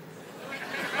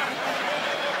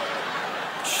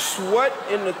 What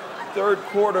in the third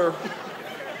quarter?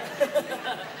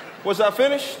 Was I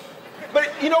finished?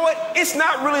 But you know what? It's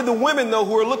not really the women, though,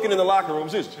 who are looking in the locker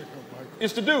rooms, is it?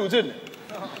 It's the dudes, isn't it?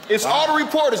 It's all the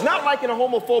reporters, not like in a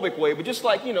homophobic way, but just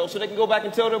like, you know, so they can go back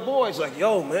and tell their boys, like,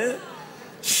 yo, man,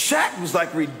 Shaq was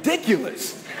like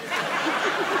ridiculous.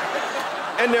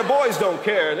 And their boys don't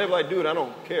care. They're like, dude, I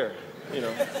don't care, you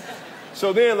know.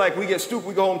 So then, like, we get stupid,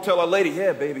 we go home and tell our lady,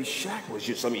 yeah, baby, Shaq was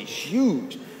just, I mean,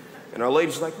 huge. And our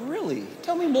lady's like, really?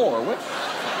 Tell me more. What?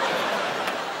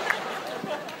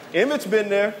 Emmitt's been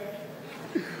there.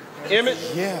 Emmitt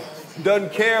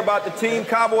doesn't care about the team.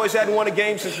 Cowboys hadn't won a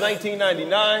game since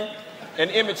 1999.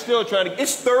 And Emmitt's still trying to...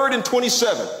 It's 3rd and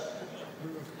 27.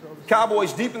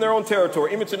 Cowboys deep in their own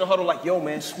territory. Emmitt's in the huddle like, yo,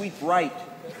 man, sweep right.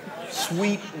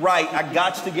 Sweep right. I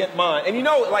got to get mine. And you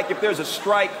know, like, if there's a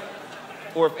strike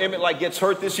or if Emmitt, like, gets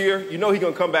hurt this year, you know he's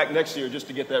going to come back next year just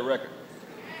to get that record.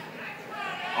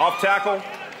 Off tackle,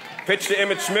 pitch to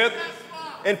Emmitt Smith.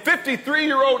 And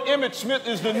 53-year-old Emmitt Smith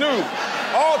is the new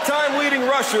all-time leading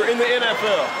rusher in the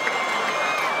NFL.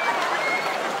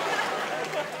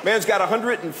 Man's got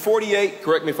 148,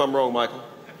 correct me if I'm wrong, Michael,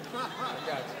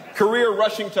 career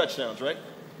rushing touchdowns, right?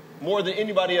 More than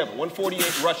anybody ever.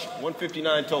 148 rushing,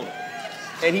 159 total.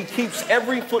 and he keeps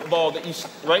every football that you,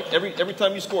 right? Every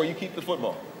time you score, you keep the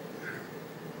football.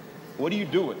 What do you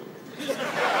do with it?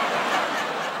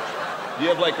 Do you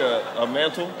have like a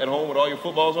mantle at home with all your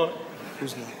footballs on it?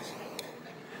 Who's nice?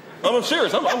 I'm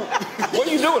serious. What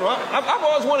are you doing? I've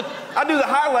always wanted. I do the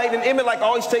highlight, and Emmitt like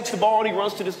always takes the ball and he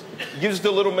runs to this, gives it to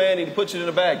the little man, and he puts it in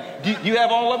a bag. Do you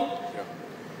have all of them?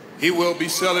 He will be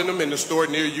selling them in the store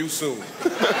near you soon.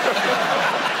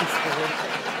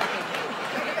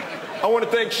 I want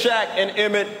to thank Shaq and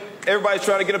Emmitt. Everybody's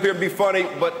trying to get up here and be funny,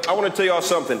 but I want to tell y'all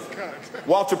something.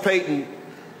 Walter Payton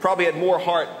probably had more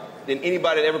heart than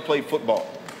anybody that ever played football.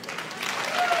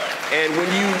 And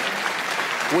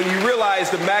when you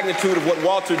realize the magnitude of what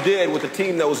Walter did with a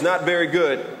team that was not very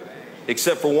good,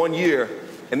 except for 1 year,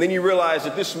 and then you realize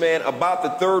that this man, about the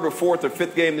 3rd or 4th or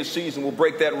 5th game this season, will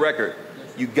break that record,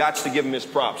 you got to give him his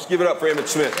props. Give it up for Emmitt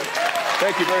Smith.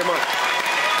 Thank you very much.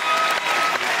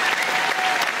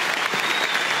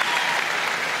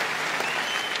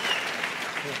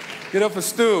 Get up for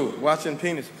Stu, watching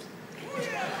penises.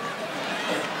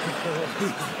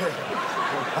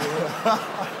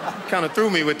 Kind of threw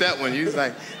me with that one. You was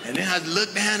like, and then I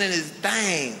looked down at his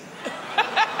thing.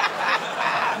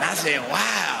 And I said,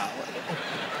 wow.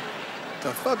 What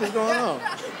the fuck is going on?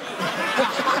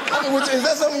 Is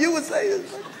that something you would say?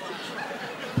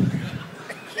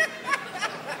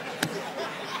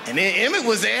 And then Emmitt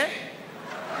was there.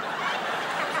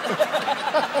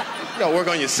 You gotta work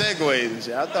on your segues and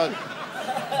shit. I thought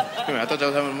I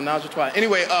was having a menage a trois.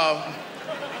 Anyway,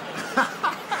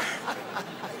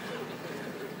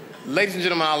 ladies and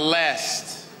gentlemen, our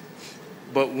last,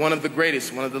 but one of the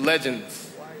greatest, one of the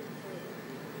legends.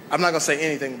 I'm not gonna say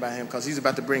anything about him because he's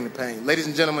about to bring the pain. Ladies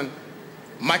and gentlemen,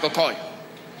 Michael Collier.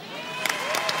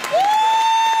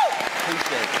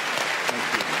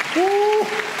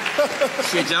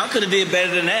 Shit, y'all could have did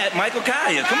better than that. Michael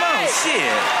Collier, come on,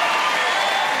 shit.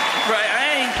 Right,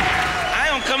 I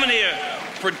ain't coming here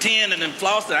pretending and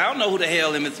flossing. I don't know who the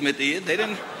hell Emmitt Smith is. They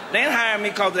didn't hire me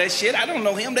because of that shit. I don't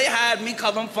know him. They hired me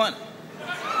because I'm funny.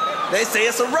 They say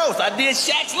it's a roast. I did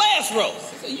Shaq's last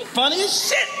roast. I said, you funny as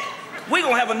shit. We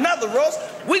gonna have another roast.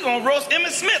 We gonna roast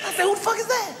Emmitt Smith. I said, who the fuck is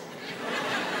that?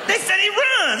 They said he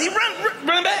runs. He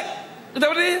run back. Is that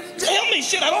what it is? Tell me,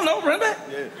 shit, I don't know. Run back?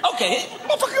 Yeah. Okay,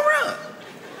 motherfucking run.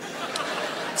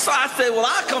 So I said, well,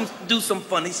 I'll come do some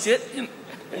funny shit.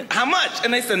 How much?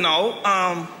 And they said, no,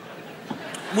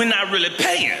 we're not really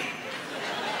paying.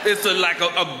 It's like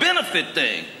a benefit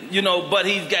thing, you know, but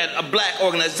he's got a black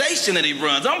organization that he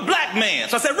runs. I'm a black man.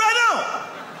 So I said, right on.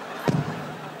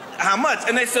 How much?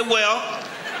 And they said, well,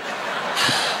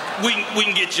 we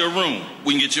can get you a room.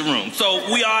 We can get you a room. So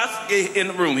we are in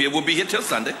the room here. We'll be here till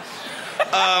Sunday.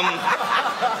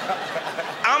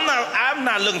 I'm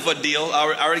not looking for a deal.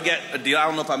 I already got a deal. I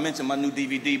don't know if I mentioned my new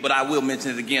DVD, but I will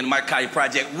mention it again. Mike Collier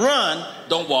Project. Run,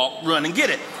 don't walk, run and get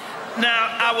it.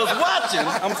 Now, I was watching,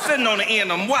 I'm sitting on the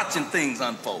end, I'm watching things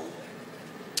unfold.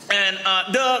 And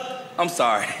Doug, I'm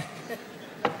sorry.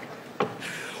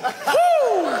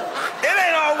 Whew, it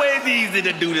ain't always easy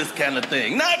to do this kind of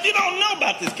thing. Now, if you don't know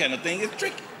about this kind of thing, it's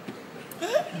tricky.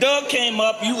 Doug came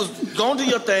up, you was going to do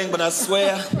your thing, but I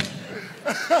swear,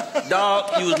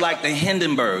 dog, you was like the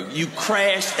Hindenburg. You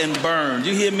crashed and burned.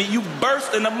 You hear me? You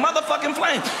burst in the motherfucking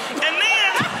flames. And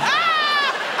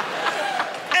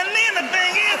then the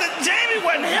thing is that Jamie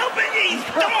wasn't helping. He's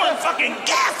throwing fucking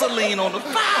gasoline on the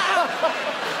fire.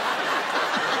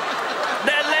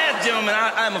 That last gentleman,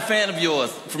 I'm a fan of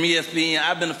yours from ESPN.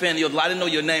 I've been a fan of yours. I didn't know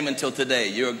your name until today.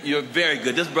 You're very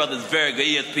good. This brother's very good,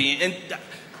 ESPN. And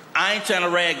I ain't trying to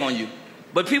rag on you.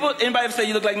 But anybody ever say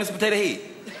you look like Mr. Potato Head?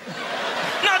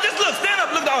 No, just look, stand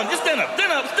up, look on, just stand up,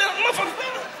 motherfucker,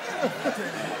 stand up.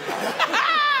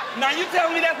 Now you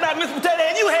telling me that's not Mr. Potato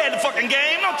Head? You had the fucking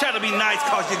game. Don't try to be nice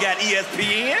cause you got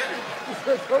ESPN.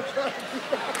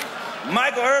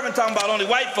 Michael Irvin talking about only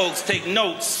white folks take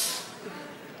notes.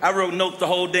 I wrote notes the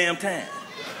whole damn time.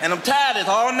 And I'm tired of this.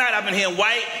 All night I've been hearing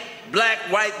white, black.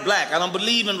 I don't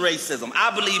believe in racism.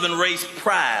 I believe in race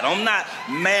pride. I'm not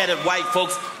mad at white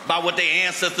folks about what their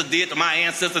ancestors did to my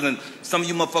ancestors and some of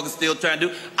you motherfuckers still trying to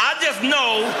do. I just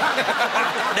know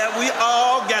that we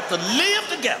all got to live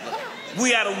together.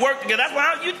 We got to work together. That's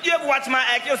why you ever watch my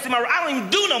act, you'll see I don't even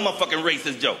do no motherfucking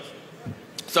racist jokes.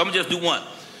 So I'm going to just do one.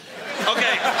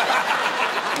 Okay.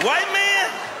 White man,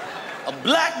 a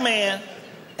black man,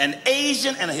 an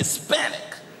Asian, and a Hispanic.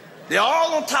 They're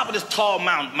all on top of this tall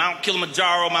mountain, Mount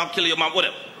Kilimanjaro, Mount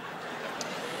whatever.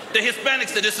 The Hispanic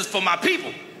said, this is for my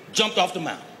people, jumped off the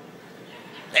mountain.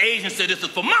 The Asian said, this is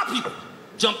for my people,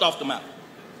 jumped off the mountain.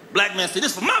 Black man said,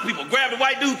 this for my people. Grab the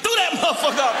white dude, threw that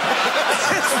motherfucker up.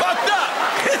 It's fucked up.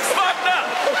 It's fucked up.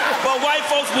 But white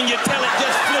folks, when you tell it,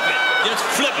 just flip it. Just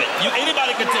flip it.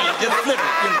 Anybody can tell it. Just flip it.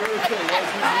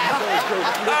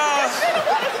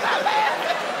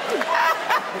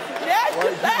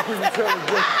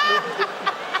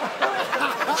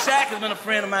 Shaq has been a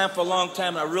friend of mine for a long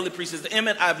time, and I really appreciate it.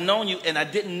 Emmitt, I've known you, and I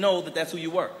didn't know that that's who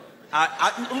you were.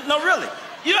 No, really.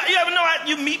 You ever know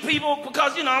you meet people?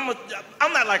 Because, you know,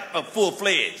 I'm not like a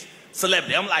full-fledged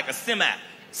celebrity. I'm like a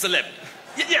semi-celebrity.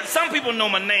 Yeah, some people know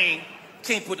my name,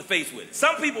 can't put the face with it.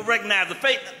 Some people recognize the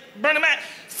face. Burn them out.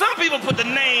 Some people put the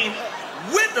name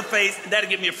with the face, and that'll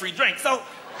give me a free drink. So,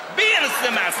 being a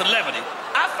semi-celebrity,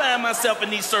 I find myself in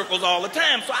these circles all the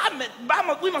time. So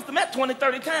we must have met 20,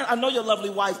 30 times. I know your lovely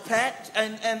wife, Pat,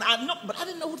 and I know, but I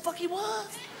didn't know who the fuck he was.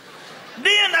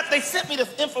 Then after they sent me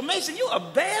this information, you a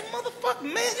bad motherfucker,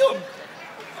 man.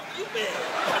 You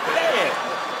bad.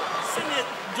 Sitting here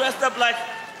dressed up like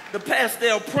the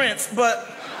pastel prince, but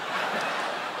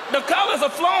the colors are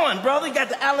flowing, brother. You got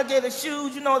the alligator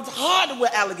shoes. You know, it's hard to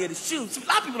wear alligator shoes. A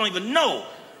lot of people don't even know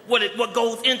what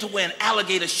goes into wearing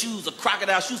alligator shoes or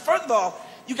crocodile shoes. First of all,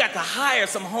 you got to hire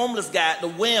some homeless guy to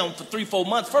wear them for 3-4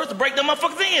 months. First, to break them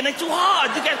motherfuckers in. They're too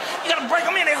hard. You got to break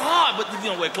them in. They're hard, but if you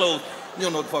don't wear clothes, you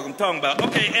don't know what the fuck I'm talking about.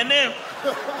 Okay, and then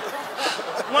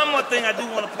one more thing I do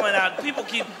want to point out. People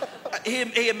keep,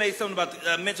 he had made something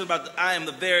about, mentioned about I am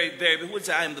the very, very, which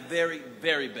I am the very,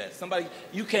 very best. Somebody,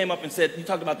 you came up and said, you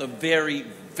talked about the very,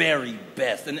 very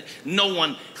best. And no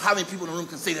one, how many people in the room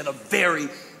can say that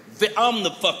I'm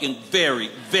the fucking very,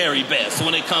 very best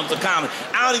when it comes to comedy.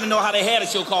 I don't even know how they had a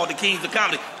show called The Kings of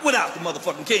Comedy without the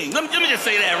motherfucking king. Let me just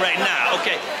say that right now,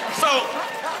 okay? So,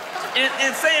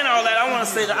 in saying all that, I want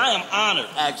to say that I am honored,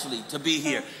 actually, to be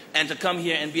here and to come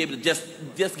here and be able to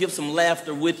just give some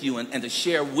laughter with you and to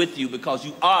share with you because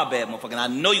you are a bad motherfucker. And I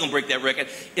know you're going to break that record.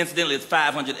 Incidentally, it's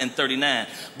 539.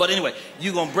 But anyway,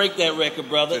 you're going to break that record,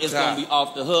 brother. It's going to be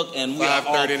off the hook. And we are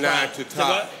all 539 to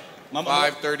tie.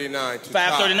 539 to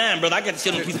 539, brother. I got to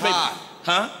shit on a piece of paper.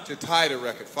 Huh? To tie the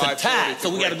record. To tie. So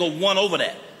we got to go one over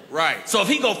that. Right. So if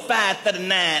he go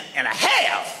 539 and a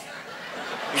half,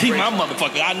 keep my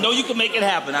motherfucker. I know you can make it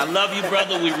happen. I love you,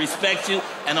 brother. We respect you,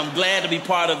 and I'm glad to be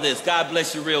part of this. God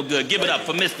bless you real good. Give it up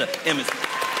for Mr. Emmitt.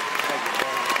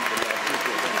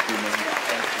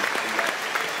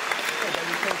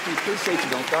 Appreciate you.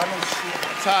 Don't start no shit.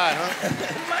 Tied, huh?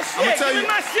 I'm gonna tell you.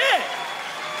 My shit.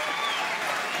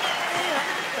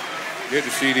 Get the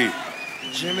CD.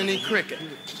 Jiminy Cricket.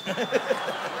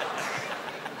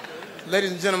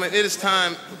 Ladies and gentlemen, it is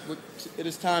time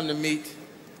to meet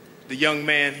the young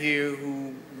man here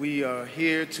who we are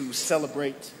here to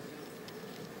celebrate.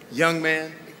 Young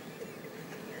man,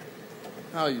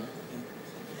 how are you?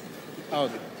 How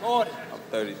old are you? 40. I'm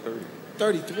 33.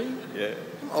 33? Yeah.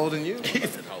 I'm older than you.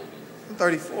 I'm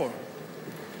 34.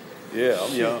 Yeah,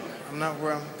 I'm young. I'm not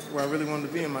where I really wanted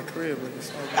to be in my career, but it's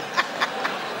all good.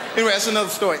 Anyway, that's another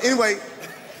story. Anyway,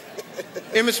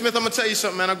 Emmitt Smith, I'm going to tell you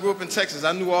something, man. I grew up in Texas.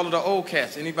 I knew all of the old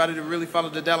cats. Anybody that really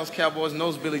followed the Dallas Cowboys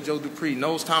knows Billy Joe Dupree,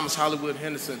 knows Thomas Hollywood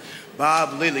Henderson,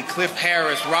 Bob Lilly, Cliff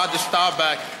Harris, Roger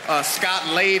Staubach, Scott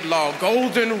Laidlaw,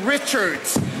 Golden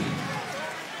Richards,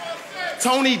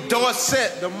 Tony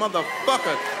Dorsett, the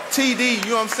motherfucker, TD,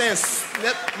 you know what I'm saying?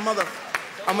 That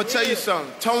I'm going to tell you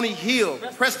something. Tony Hill,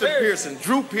 Preston Pearson,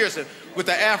 Drew Pearson with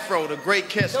the afro, the great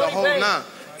catch, the whole nine.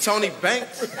 Tony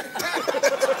Banks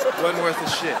wasn't worth a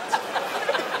shit.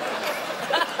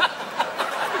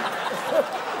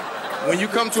 When you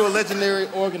come to a legendary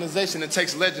organization, it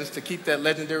takes legends to keep that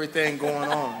legendary thing going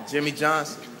on. Jimmy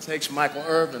Johnson, it takes Michael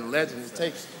Irvin, legends. It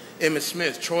takes Emmitt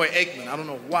Smith, Troy Aikman. I don't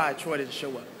know why Troy didn't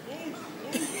show up.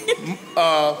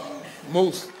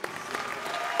 Moose.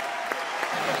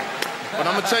 But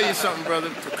I'm going to tell you something, brother.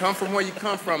 To come from where you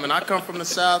come from, and I come from the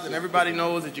South, and everybody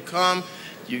knows that you come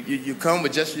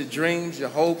with just your dreams, your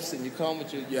hopes, and you come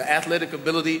with your athletic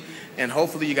ability, and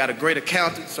hopefully you got a great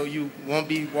accountant so you won't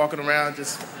be walking around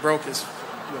just broke as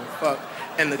fuck.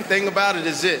 And the thing about it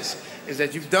is this, is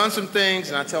that you've done some things,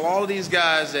 and I tell all of these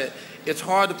guys that it's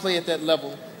hard to play at that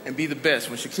level and be the best.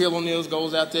 When Shaquille O'Neal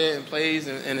goes out there and plays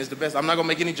and is the best, I'm not going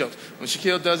to make any jokes. When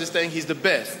Shaquille does his thing, he's the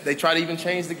best. They try to even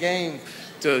change the game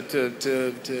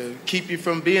to keep you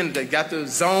from being, they got the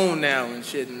zone now and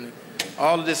shit and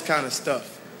all of this kind of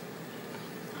stuff.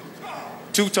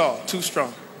 Too tall, too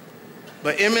strong.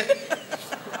 But Emmitt,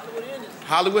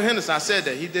 Hollywood Henderson, I said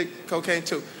that. He did cocaine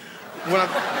too. What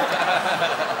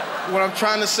I'm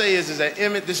trying to say is that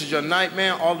Emmitt, this is your night,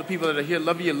 man. All the people that are here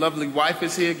love you. Your lovely wife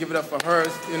is here. Give it up for her.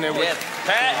 In there with Yes,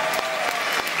 Pat.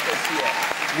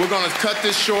 We're going to cut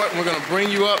this short, and we're going to bring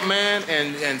you up, man,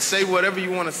 and say whatever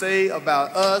you want to say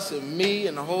about us and me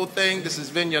and the whole thing. This has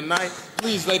been your night.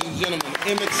 Please, ladies and gentlemen,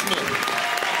 Emmitt Smith.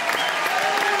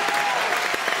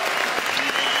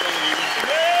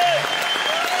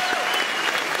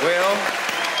 Well,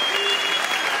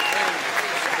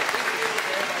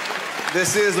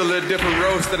 this is a little different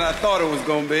roast than I thought it was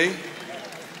going to be.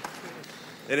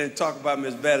 They didn't talk about me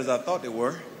as bad as I thought they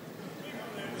were.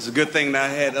 It's a good thing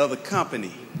that I had other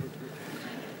company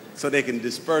so they can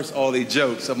disperse all these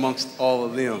jokes amongst all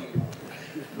of them.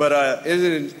 But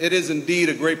it is indeed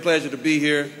a great pleasure to be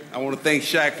here. I want to thank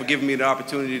Shaq for giving me the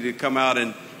opportunity to come out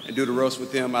and do the roast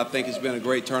with him. I think it's been a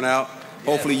great turnout.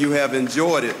 Hopefully you have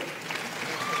enjoyed it.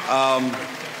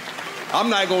 I'm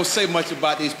not going to say much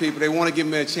about these people. They want to give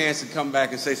me a chance to come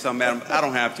back and say something at them. I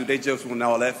don't have to. They jokes weren't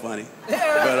all that funny. But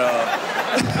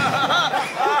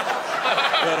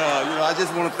you know, I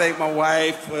just want to thank my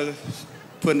wife for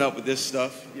putting up with this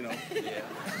stuff, you know.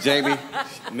 Jamie,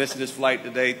 missing his flight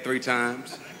today 3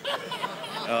 times.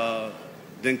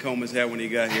 Didn't comb his hair when he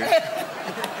got here.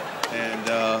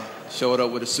 And showed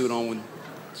up with a suit on with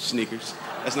sneakers.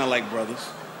 That's not like brothers.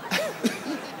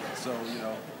 So, you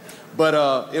know. But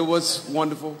it was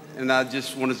wonderful, and I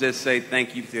just want to just say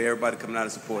thank you to everybody coming out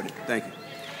and supporting it. Thank you.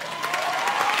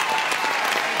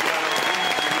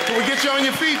 Can we get you on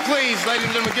your feet, please, ladies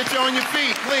and gentlemen? Get you on your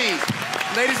feet, please.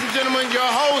 Ladies and gentlemen, your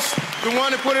host, the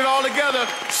one that put it all together,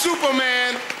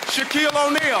 Superman, Shaquille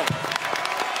O'Neal.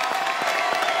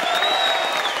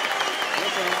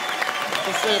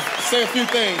 Say a few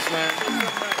things, man.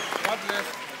 God bless.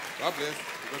 God bless.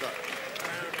 Good luck.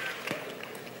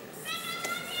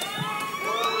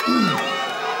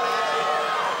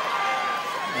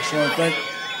 I just want to thank,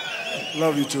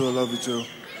 love you too, I love you too.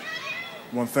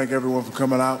 I want to thank everyone for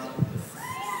coming out.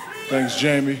 Thanks,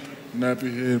 Jamie,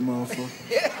 nappy head motherfucker.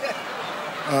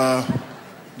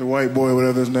 The white boy,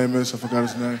 whatever his name is, I forgot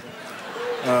his name.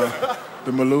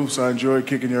 The Maloofs, I enjoyed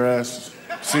kicking your ass.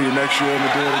 See you next year and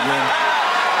we'll do it again.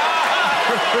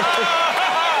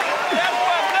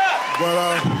 But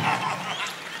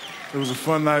it was a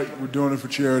fun night. We're doing it for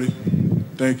charity.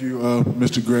 Thank you,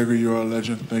 Mr. Gregory, you're a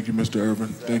legend. Thank you, Mr. Irvin.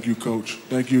 Thank you, Coach.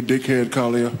 Thank you, Dickhead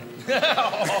Collier.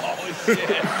 Oh, shit.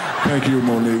 Thank you,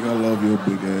 Monique. I love your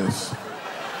big ass.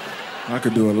 I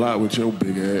could do a lot with your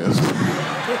big ass.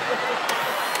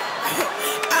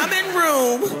 I'm in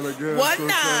room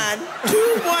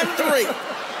 19213.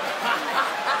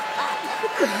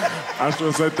 I just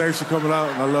want to say thanks for coming out,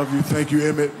 and I love you. Thank you,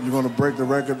 Emmitt. You're going to break the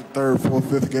record, the 3rd, 4th,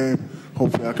 5th game.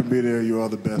 Hopefully I can be there. You are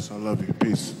the best. I love you.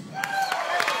 Peace.